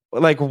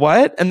like,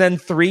 what? And then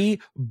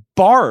 3,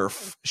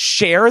 barf.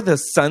 Share the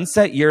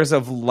sunset years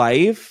of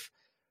life.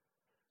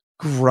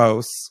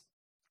 Gross.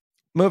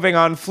 Moving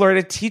on,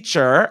 Florida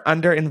teacher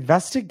under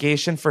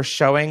investigation for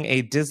showing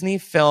a Disney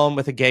film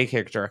with a gay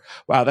character.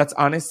 Wow, that's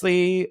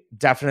honestly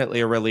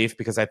definitely a relief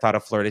because I thought a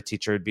Florida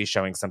teacher would be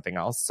showing something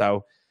else.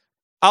 So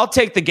I'll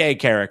take the gay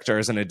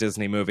characters in a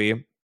Disney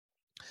movie.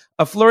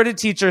 A Florida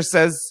teacher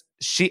says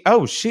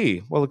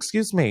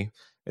excuse me,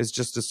 is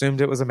just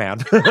assumed it was a man.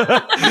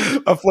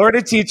 A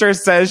Florida teacher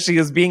says she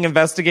is being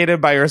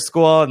investigated by her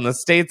school and the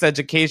state's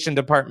education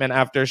department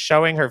after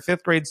showing her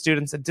 5th grade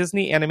students a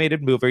Disney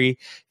animated movie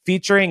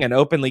featuring an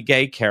openly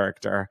gay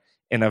character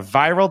in a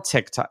viral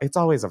TikTok. It's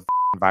always a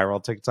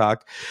viral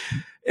TikTok.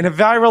 In a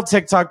viral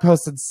TikTok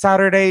posted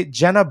Saturday,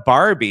 Jenna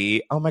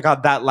Barbie, oh my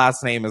God, that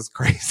last name is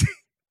crazy.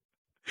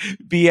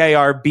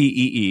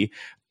 Barbee.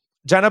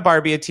 Jenna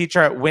Barbie, a teacher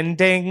at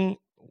Winding.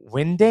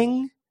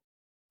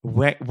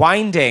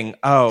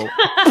 Oh,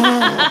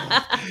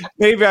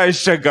 maybe I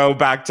should go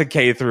back to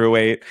K through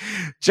 8.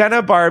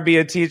 Jenna Barbie,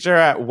 a teacher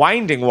at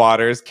Winding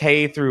Waters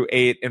K through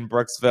 8 in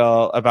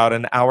Brooksville, about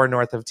an hour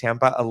north of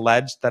Tampa,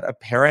 alleged that a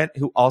parent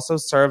who also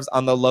serves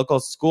on the local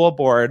school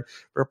board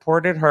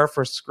reported her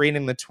for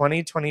screening the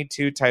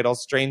 2022 title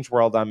Strange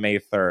World on May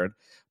 3rd.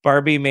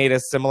 Barbie made a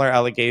similar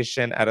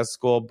allegation at a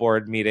school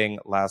board meeting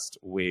last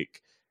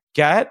week.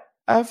 Get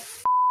a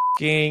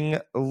fucking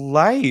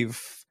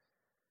life.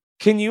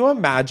 Can you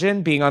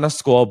imagine being on a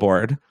school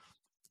board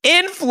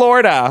in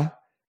Florida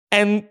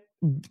and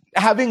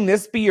having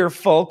this be your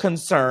full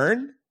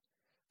concern?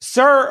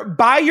 Sir,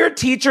 buy your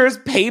teachers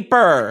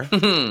paper.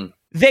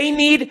 They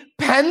need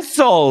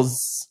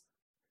pencils.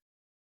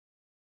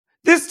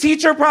 This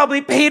teacher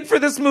probably paid for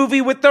this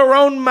movie with their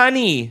own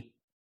money,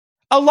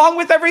 along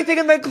with everything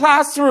in the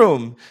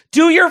classroom.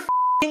 Do your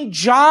fucking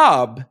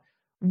job.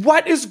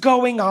 What is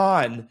going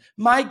on?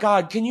 My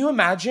God, can you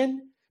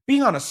imagine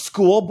being on a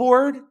school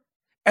board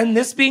and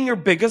this being your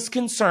biggest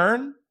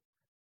concern?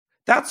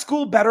 That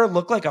school better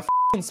look like a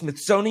fucking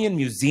Smithsonian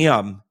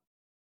museum.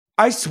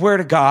 I swear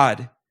to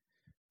God.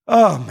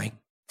 Oh my,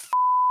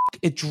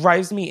 it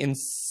drives me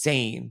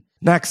insane.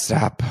 Next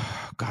up,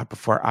 God,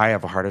 before I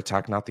have a heart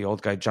attack, not the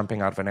old guy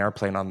jumping out of an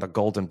airplane on The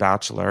Golden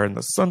Bachelor in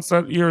the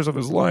sunset years of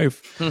his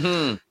life.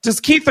 Does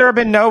Keith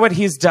Urban know what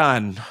he's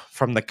done?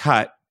 From The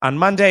Cut. On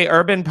Monday,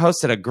 Urban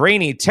posted a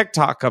grainy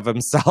TikTok of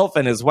himself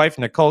and his wife,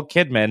 Nicole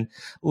Kidman,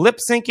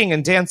 lip-syncing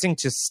and dancing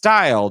to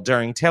Style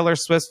during Taylor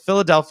Swift's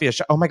Philadelphia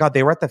show. Oh my God,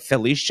 they were at the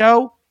Philly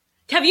show?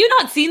 Have you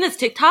not seen this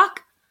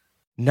TikTok?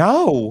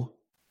 No.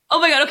 Oh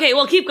my God, okay,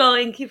 well, keep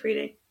going, keep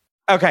reading.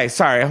 Okay,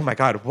 sorry. Oh my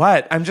God,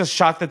 what? I'm just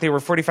shocked that they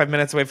were 45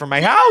 minutes away from my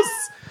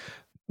house.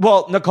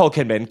 Well, Nicole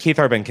Kidman. Keith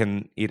Urban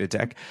can eat a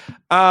dick.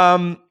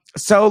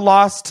 So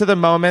lost to the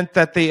moment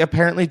that they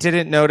apparently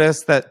didn't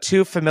notice that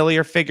 2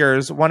 familiar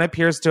figures, one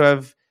appears to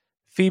have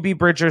Phoebe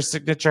Bridgers'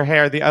 signature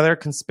hair, the other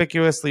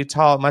conspicuously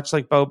tall, much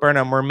like Bo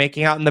Burnham, were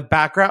making out in the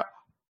background.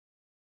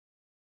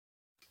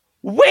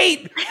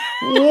 Wait,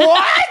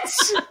 what?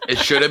 It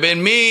should have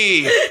been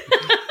me.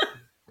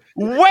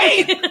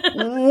 Wait,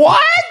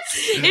 what?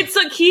 It's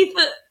a Keith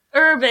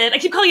Urban. I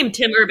keep calling him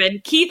Tim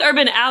Urban. Keith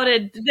Urban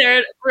outed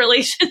their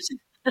relationship.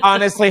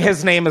 Honestly,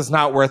 his name is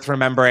not worth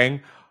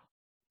remembering.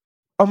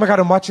 Oh my God,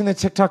 I'm watching the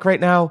TikTok right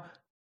now.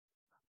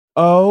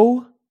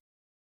 Oh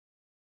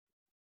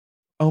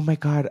my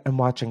God, I'm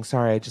watching.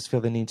 Sorry, I just feel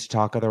the need to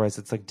talk. Otherwise,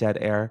 it's like dead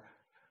air.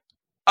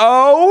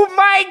 Oh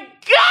my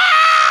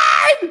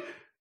God!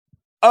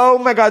 Oh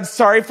my God,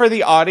 sorry for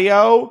the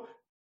audio.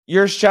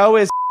 Your show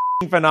is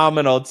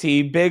phenomenal,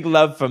 T. Big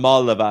love from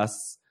all of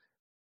us.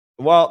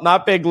 Well,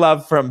 not big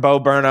love from Bo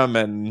Burnham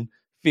and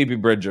Phoebe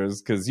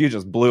Bridgers, because you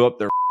just blew up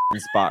their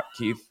spot,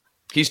 Keith.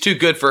 He's too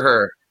good for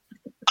her.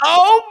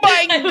 Oh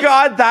my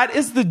God, that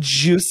is the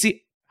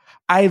juicy.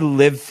 I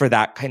live for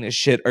that kind of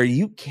shit. Are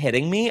you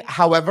kidding me?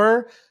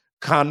 However,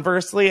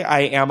 conversely,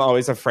 I am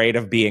always afraid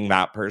of being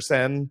that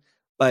person.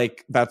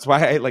 Like, that's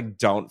why I like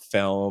don't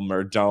film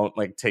or don't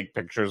like take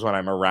pictures when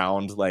I'm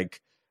around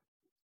like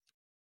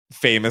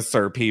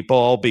famouser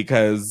people,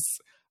 because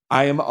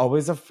I am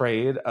always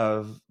afraid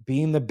of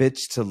being the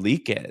bitch to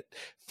leak it.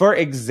 For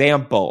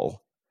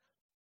example,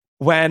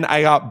 when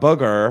I got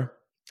Booger,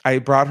 I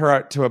brought her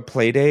out to a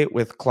play date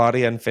with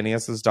Claudia and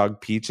Phineas's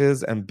dog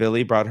Peaches, and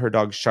Billy brought her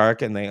dog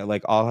Shark, and they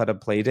like all had a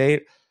play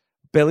date.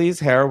 Billy's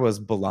hair was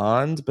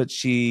blonde, but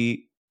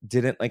she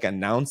didn't like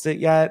announce it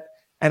yet.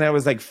 And I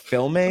was like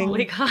filming. Oh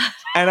my God.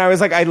 And I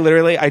was like, I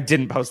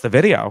didn't post the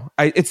video.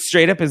 It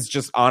straight up is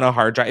just on a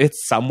hard drive.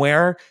 It's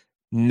somewhere,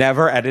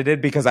 never edited,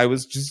 because I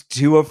was just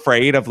too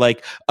afraid of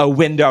like a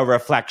window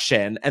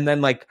reflection. And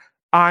then like,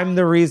 I'm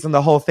the reason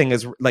the whole thing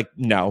is like,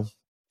 no.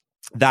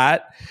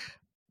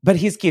 But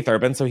he's Keith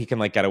Urban, so he can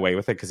like get away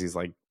with it because he's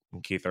like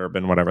Keith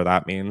Urban, whatever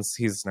that means.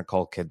 He's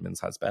Nicole Kidman's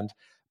husband.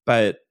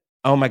 But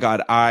oh my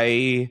God,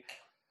 I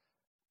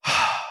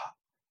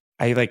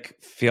like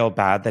feel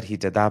bad that he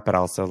did that, but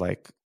also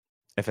like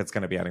if it's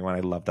gonna be anyone,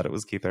 I love that it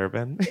was Keith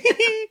Urban.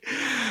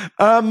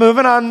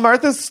 Moving on,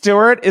 Martha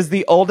Stewart is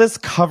the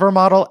oldest cover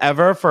model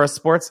ever for a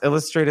Sports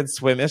Illustrated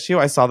swim issue.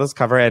 I saw this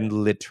cover and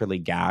literally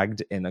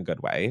gagged in a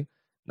good way.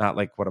 Not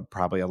like what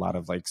probably a lot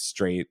of like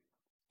straight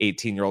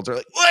 18-year-olds are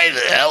like, why the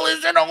hell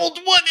is an old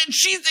woman?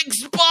 She's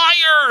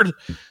expired.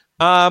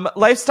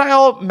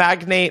 Lifestyle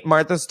magnate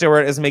Martha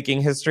Stewart is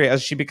making history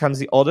as she becomes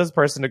the oldest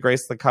person to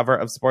grace the cover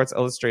of Sports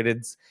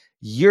Illustrated's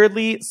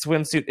yearly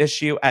swimsuit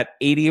issue at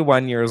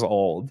 81 years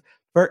old.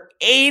 For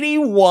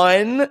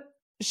 81,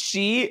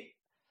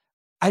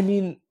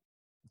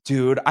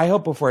 dude, I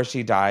hope before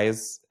she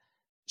dies,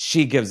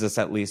 she gives us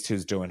at least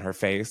who's doing her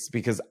face,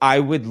 because I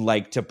would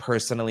like to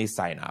personally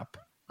sign up.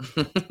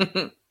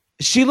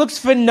 She looks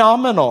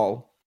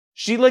phenomenal.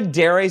 She, like,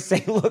 dare I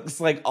say,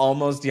 looks like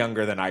almost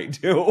younger than I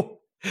do.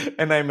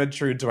 And I'm a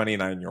true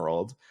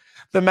 29-year-old.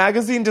 The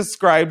magazine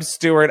described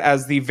Stewart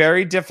as the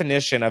very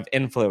definition of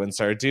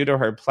influencer due to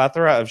her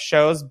plethora of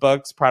shows,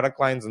 books, product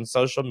lines, and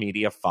social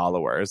media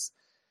followers.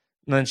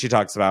 And then she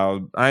talks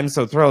about, I'm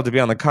so thrilled to be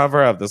on the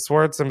cover of the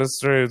Sports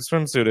Illustrated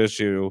swimsuit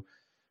issue.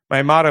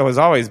 My motto has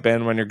always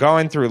been, when you're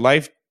going through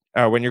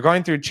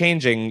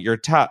changing your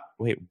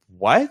Wait,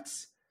 what?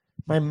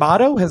 My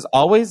motto has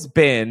always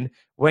been,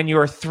 when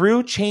you're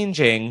through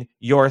changing,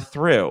 you're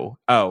through.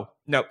 Oh,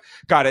 no.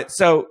 Got it.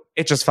 So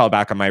it just fell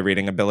back on my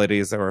reading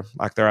abilities or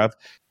lack thereof.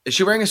 Is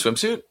she wearing a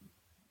swimsuit?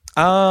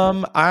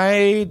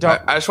 I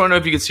don't. I just want to know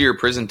if you could see her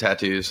prison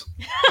tattoos.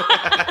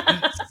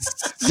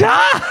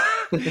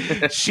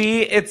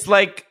 It's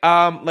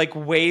like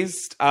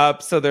waist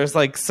up, so there's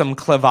like some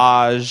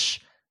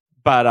cleavage,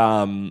 but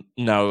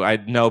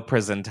no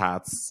prison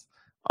tats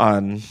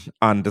on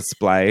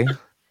display.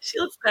 She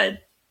looks good.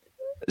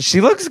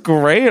 She looks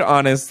great,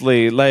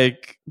 honestly.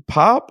 Like,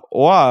 pop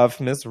off,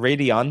 Miss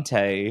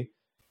Radiante.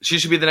 She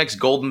should be the next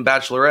Golden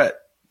Bachelorette.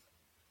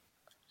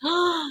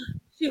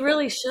 She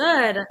really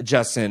should.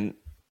 Justin,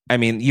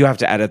 you have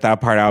to edit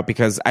that part out,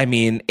 because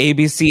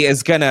ABC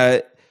is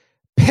gonna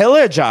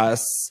pillage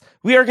us.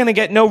 We are gonna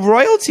get no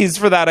royalties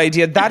for that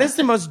idea. That is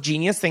the most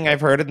genius thing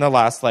I've heard in the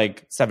last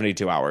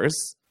 72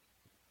 hours.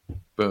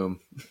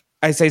 Boom.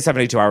 I say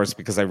 72 hours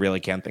because I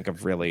really can't think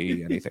of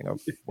really anything of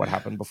what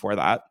happened before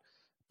that.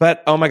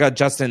 But oh my God,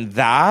 Justin,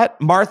 that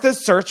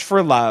Martha's search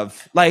for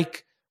love.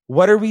 Like,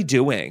 what are we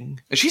doing?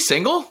 Is she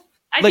single?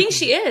 I think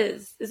she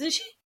is. Isn't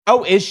she?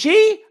 Oh, is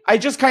she? I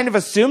just kind of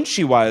assumed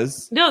she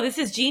was. No, this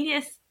is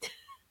genius.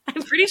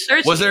 I'm pretty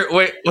sure.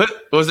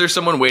 Was there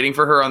someone waiting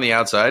for her on the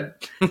outside?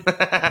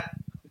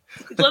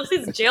 Loves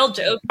his jail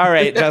joke. All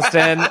right,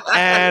 Justin.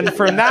 And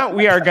from that,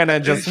 we are going to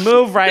just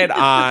move right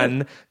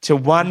on to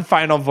one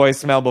final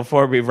voicemail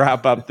before we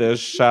wrap up this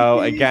show.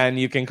 Again,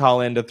 you can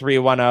call in to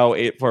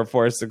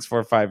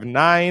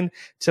 310-844-6459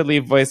 to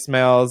leave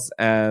voicemails,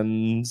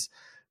 and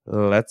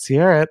let's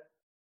hear it.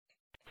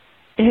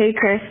 Hey,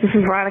 Chris. This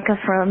is Veronica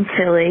from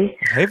Philly.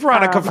 Hey,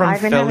 Veronica from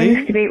I've been having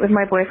this debate with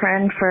my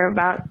boyfriend for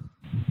about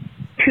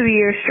 2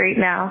 years straight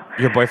now.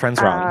 Your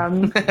boyfriend's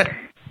wrong.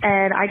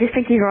 And I just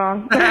think he's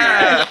wrong.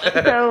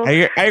 So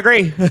I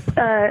agree.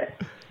 The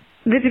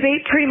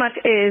debate pretty much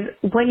is,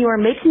 when you are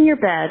making your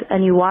bed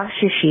and you wash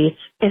your sheets,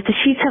 if the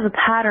sheets have a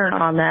pattern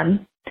on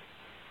them,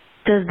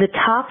 does the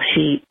top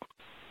sheet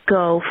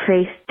go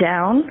face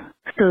down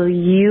so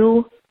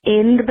you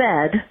in the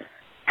bed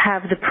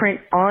have the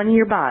print on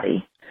your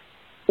body,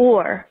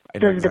 or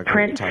does the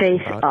print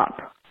face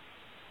up?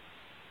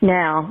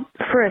 Now,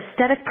 for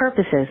aesthetic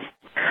purposes,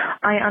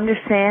 I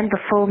understand the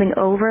folding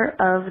over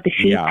of the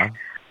sheet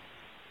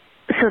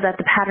so that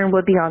the pattern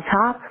would be on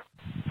top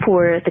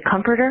for the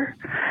comforter.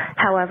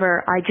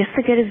 However, I just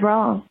think it is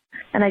wrong.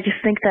 And I just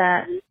think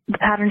that the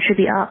pattern should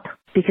be up,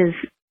 because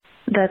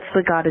that's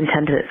what God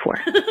intended it for.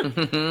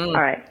 All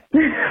right.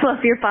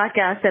 Love your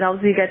podcast. It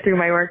helps me get through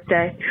my work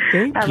day.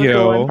 Thank Have you. a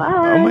good one.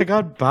 Bye. Oh my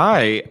God,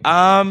 bye.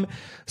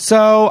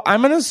 So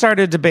I'm going to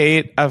start a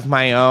debate of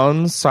my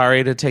own.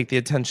 Sorry to take the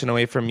attention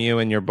away from you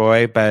and your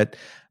boy, but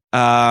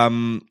I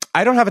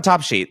don't have a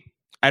top sheet.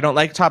 I don't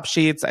like top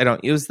sheets. I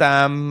don't use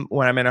them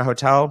when I'm in a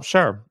hotel.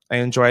 Sure, I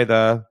enjoy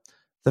the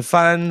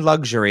fun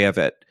luxury of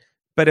it.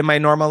 But in my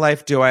normal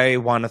life, do I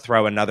want to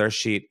throw another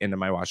sheet into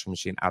my washing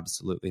machine?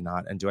 Absolutely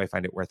not. And do I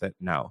find it worth it?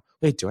 No.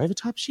 Wait, do I have a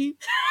top sheet?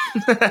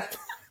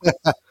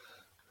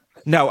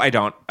 No, I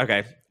don't.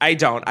 Okay. I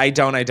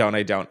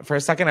don't. For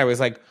a second, I was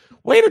like,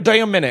 wait a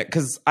damn minute,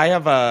 because I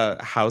have a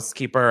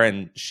housekeeper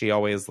and she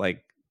always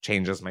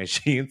changes my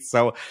sheets.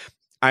 So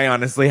I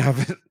honestly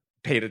haven't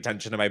paid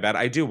attention to my bed.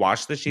 I do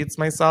wash the sheets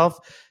myself.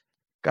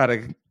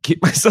 Gotta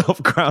keep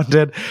myself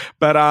grounded.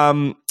 But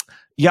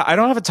yeah, I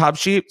don't have a top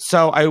sheet.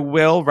 So I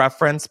will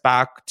reference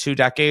back 2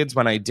 decades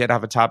when I did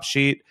have a top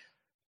sheet.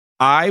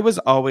 I was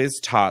always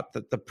taught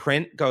that the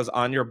print goes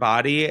on your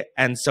body.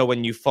 And so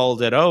when you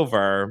fold it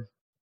over,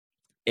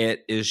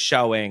 it is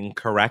showing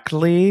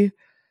correctly.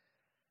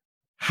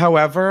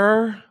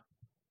 However,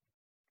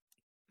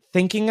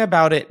 thinking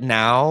about it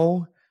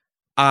now,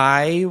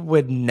 I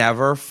would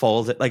never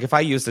fold it. If I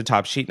used a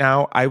top sheet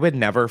now, I would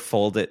never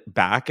fold it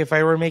back if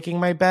I were making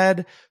my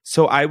bed.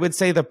 So I would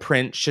say the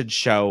print should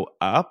show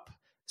up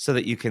so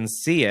that you can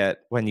see it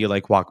when you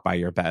like walk by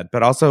your bed.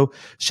 But also,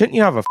 shouldn't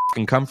you have a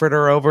fucking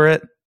comforter over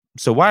it?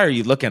 So why are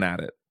you looking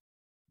at it?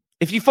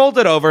 If you fold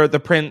it over, the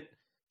print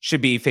should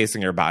be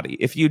facing your body.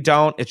 If you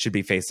don't, it should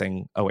be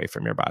facing away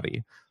from your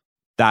body.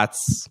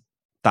 That's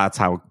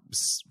how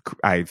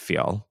I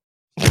feel.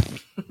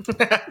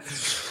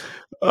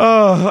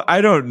 Oh,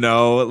 I don't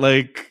know.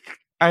 Like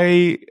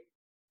I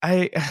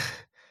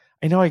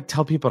know I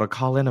tell people to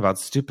call in about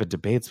stupid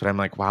debates, but I'm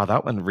like, wow,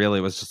 that one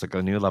really was just like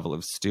a new level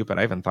of stupid.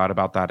 I haven't thought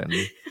about that in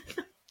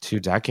 2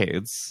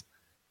 decades.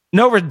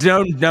 No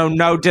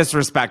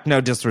disrespect. No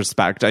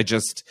disrespect. I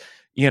just,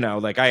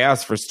 like I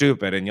asked for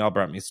stupid and y'all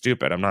brought me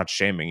stupid. I'm not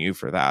shaming you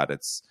for that.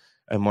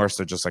 I'm more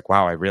so just like,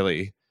 wow, I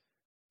really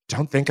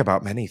don't think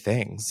about many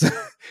things.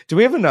 Do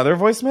we have another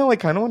voicemail? I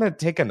kind of want to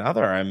take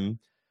another. I'm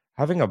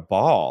having a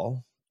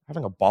ball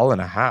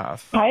and a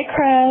half. Hi,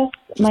 Chris.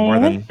 My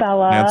name is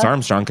Bella. Lance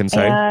Armstrong can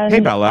say. Hey,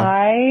 Bella.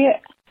 I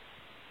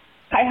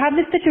have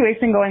this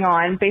situation going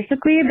on.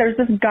 Basically, there's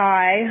this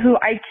guy who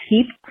I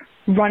keep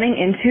running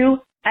into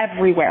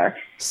everywhere.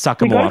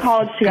 Suck him off. We go off. to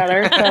college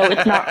together, so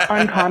it's not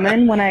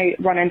uncommon when I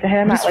run into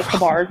him at like the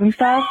bars and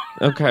stuff.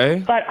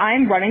 Okay. But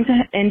I'm running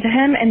into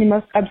him in the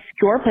most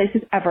obscure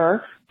places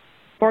ever.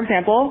 For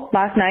example,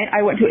 last night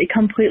I went to a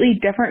completely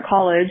different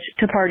college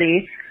to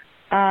party.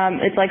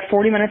 It's like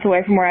 40 minutes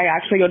away from where I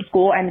actually go to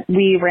school, and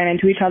we ran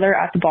into each other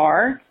at the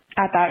bar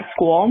at that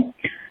school.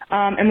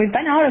 And we've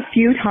been out a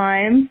few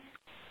times,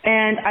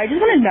 and I just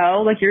want to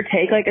know, like, your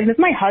take. Like, is this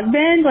my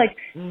husband? Like,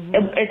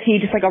 is he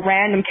just like a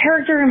random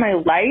character in my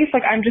life?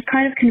 Like, I'm just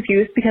kind of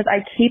confused because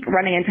I keep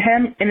running into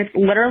him, and it's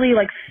literally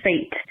like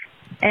fate.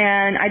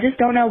 And I just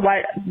don't know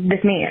what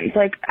this means.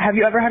 Like, have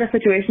you ever had a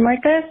situation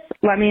like this?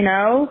 Let me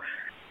know.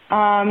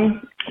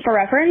 For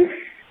reference,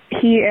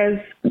 he is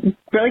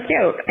really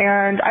cute,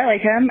 and I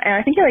like him, and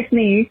I think he likes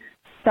me.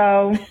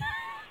 So,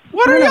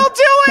 what are y'all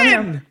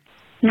doing?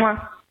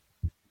 Mwah.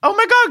 Oh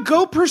my God,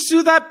 go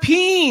pursue that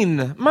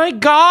peen. My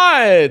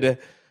God.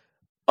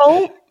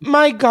 Oh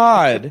my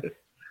God.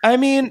 I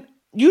mean,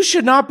 you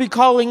should not be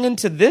calling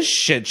into this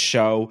shit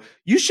show.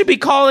 You should be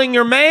calling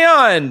your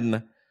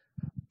man.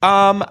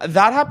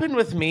 That happened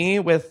with me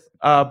with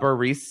a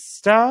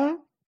barista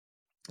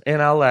in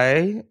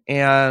LA,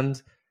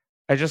 and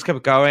I just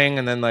kept going,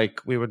 and then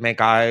like we would make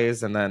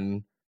eyes, and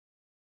then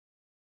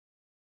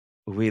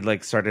we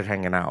like started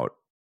hanging out.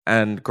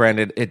 And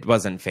granted, it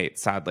wasn't fate,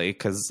 sadly,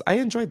 because I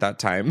enjoyed that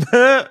time.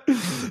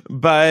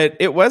 But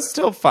it was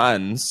still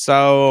fun.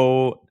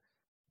 So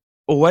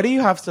what do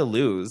you have to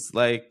lose?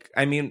 Like,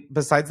 I mean,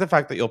 besides the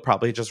fact that you'll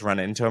probably just run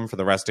into him for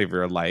the rest of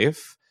your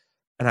life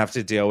and have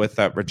to deal with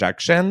that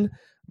rejection.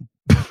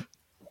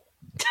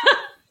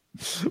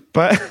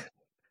 But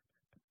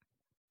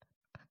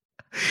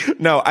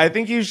no, I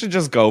think you should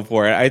just go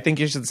for it. I think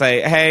you should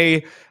say,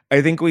 hey,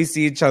 I think we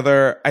see each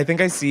other. I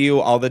think I see you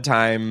all the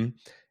time.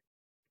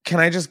 Can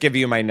I just give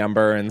you my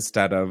number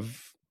instead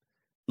of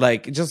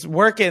like, just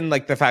work in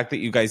like the fact that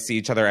you guys see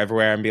each other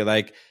everywhere and be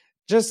like,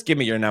 just give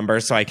me your number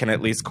so I can at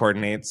least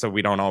coordinate so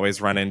we don't always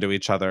run into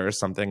each other or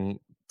something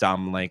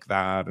dumb like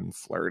that and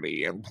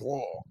flirty and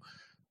whoa.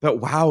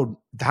 But wow,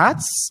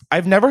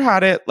 I've never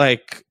had it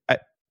like,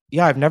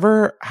 I've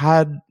never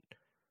had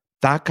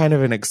that kind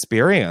of an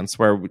experience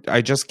where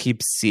I just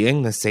keep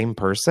seeing the same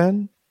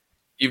person.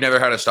 You've never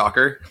had a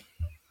stalker?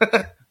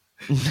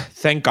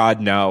 Thank God,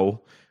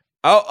 no.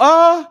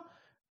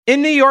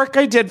 In New York,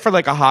 I did for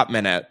like a hot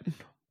minute,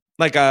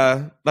 like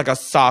a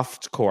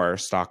soft core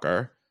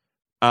stalker.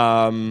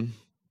 But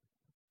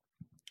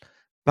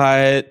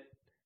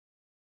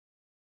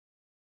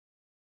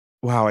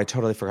wow, I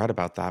totally forgot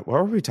about that. What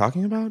were we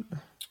talking about?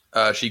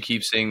 She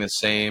keeps seeing the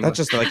same. That's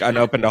just like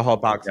unopened a whole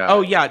box. Yeah.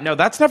 Oh yeah, no,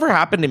 that's never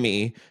happened to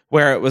me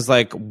where it was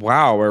like,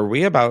 wow, are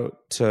you my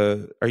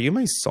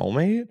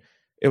soulmate?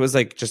 It was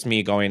like just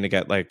me going to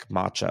get like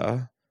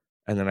matcha.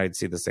 And then I'd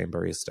see the same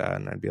barista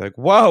and I'd be like,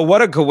 whoa,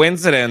 what a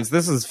coincidence.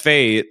 This is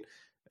fate.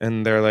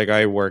 And they're like,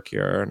 I work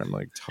here. And I'm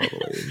like,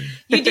 totally.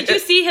 Did you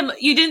see him?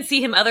 You didn't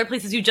see him other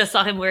places. You just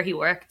saw him where he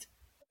worked.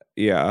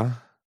 Yeah.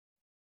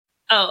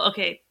 Oh,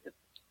 okay.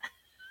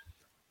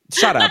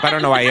 Shut up. I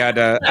don't know why you had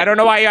to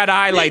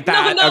highlight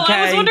that. No, okay.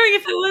 I was wondering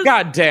if it was.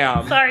 God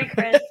damn. Sorry,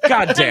 Chris.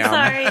 God damn.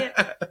 I'm sorry.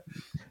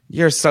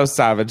 You're so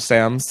savage,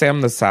 Sam.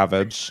 Sam the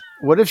Savage.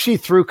 What if she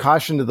threw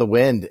caution to the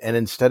wind and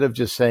instead of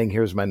just saying,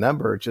 here's my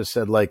number, just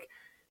said like,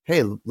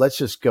 hey, let's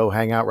just go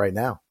hang out right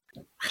now.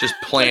 Just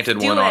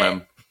planted one on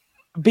him.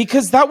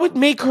 Because that would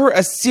make her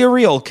a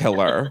serial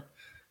killer.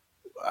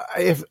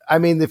 If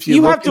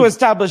you have to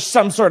establish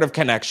some sort of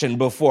connection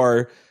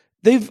before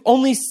they've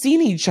only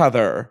seen each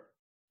other.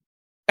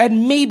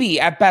 And maybe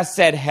at best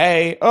said,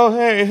 hey,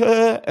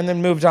 and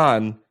then moved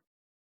on.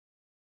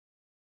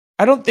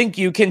 I don't think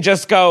you can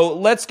just go,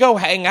 let's go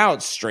hang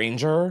out,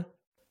 stranger.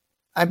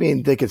 I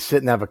mean, they could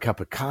sit and have a cup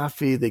of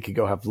coffee. They could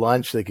go have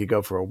lunch. They could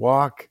go for a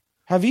walk.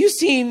 Have you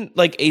seen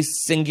like a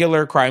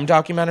singular crime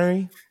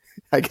documentary?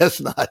 I guess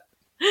not.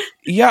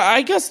 Yeah,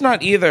 I guess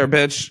not either,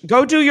 bitch.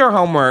 Go do your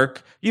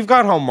homework. You've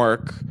got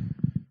homework.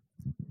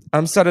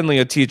 I'm suddenly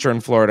a teacher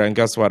in Florida, and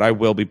guess what? I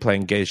will be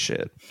playing gay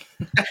shit.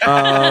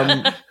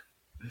 I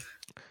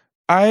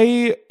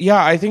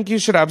think you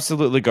should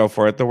absolutely go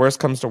for it. The worst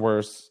comes to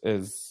worst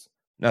is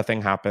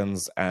nothing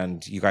happens,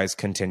 and you guys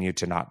continue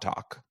to not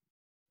talk.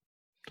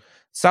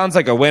 Sounds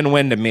like a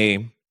win-win to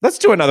me. Let's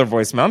do another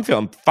voicemail. I'm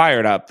feeling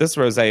fired up. This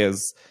rosé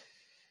has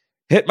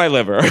hit my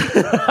liver.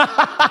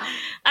 I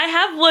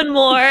have one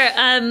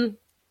more.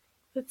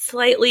 It's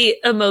slightly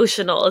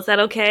emotional. Is that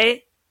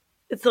okay?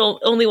 It's the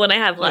only one I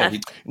have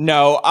left.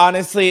 No,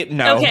 honestly,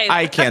 no. Okay.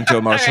 I can't do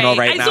emotional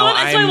right now.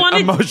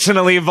 I'm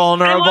emotionally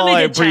vulnerable.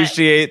 I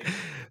appreciate.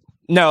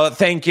 No,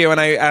 thank you.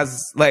 And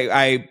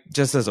I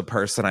just as a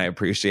person, I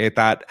appreciate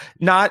that.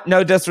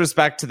 No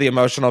disrespect to the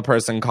emotional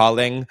person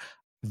calling.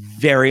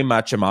 Very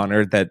much am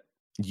honored that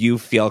you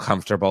feel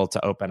comfortable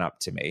to open up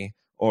to me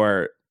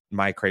or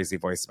my crazy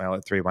voicemail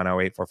at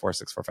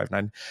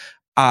 310-844-6459.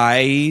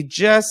 I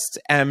just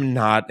am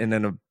not in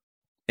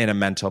a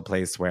mental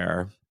place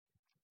where,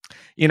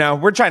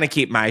 we're trying to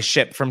keep my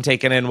ship from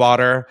taking in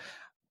water.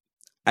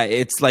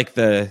 It's like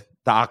the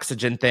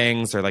oxygen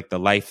things or like the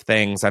life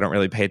things. I don't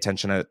really pay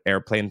attention to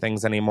airplane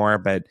things anymore,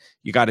 but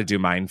you got to do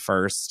mine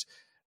first.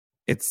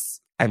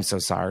 I'm so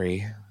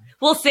sorry.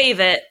 We'll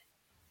save it.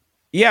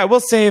 Yeah, we'll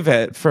save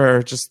it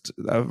for just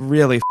a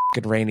really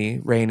fucking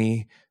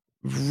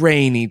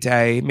rainy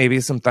day.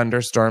 Maybe some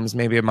thunderstorms,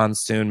 maybe a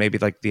monsoon, maybe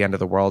like the end of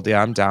the world.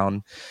 Yeah, I'm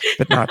down,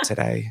 but not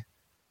today.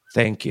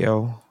 Thank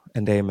you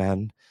and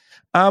amen.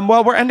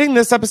 Well, we're ending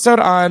this episode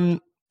on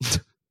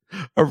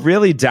a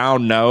really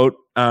down note.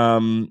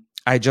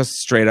 I just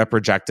straight up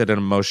rejected an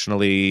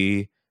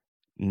emotionally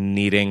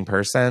needing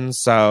person,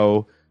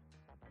 so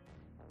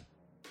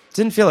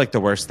didn't feel like the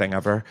worst thing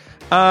ever.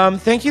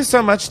 Thank you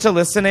so much to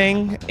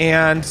listening,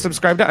 and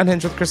subscribe to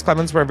Unhinged with Chris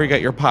Clemens wherever you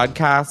get your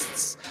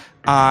podcasts.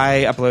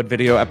 I upload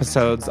video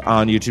episodes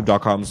on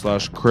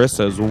youtube.com/Chris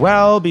as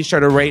well. Be sure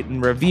to rate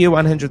and review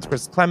Unhinged with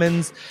Chris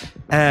Clemens,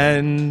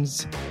 and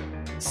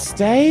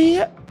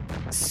stay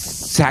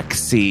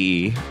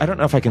sexy. I don't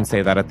know if I can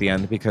say that at the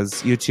end because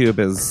YouTube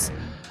is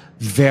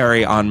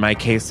very on my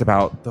case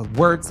about the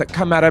words that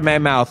come out of my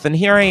mouth. And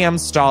here I am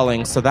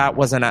stalling, so that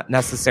wasn't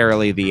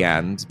necessarily the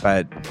end.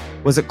 But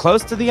was it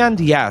close to the end?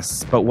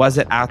 Yes. But was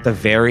it at the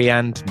very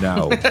end?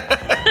 No.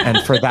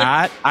 And for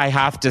that, I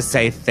have to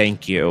say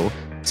thank you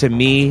to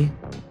me,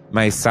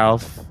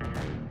 myself,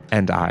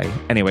 and I.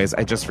 Anyways,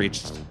 I just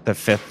reached the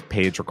 5th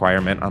page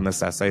requirement on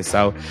this essay.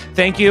 So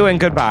thank you and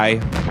goodbye.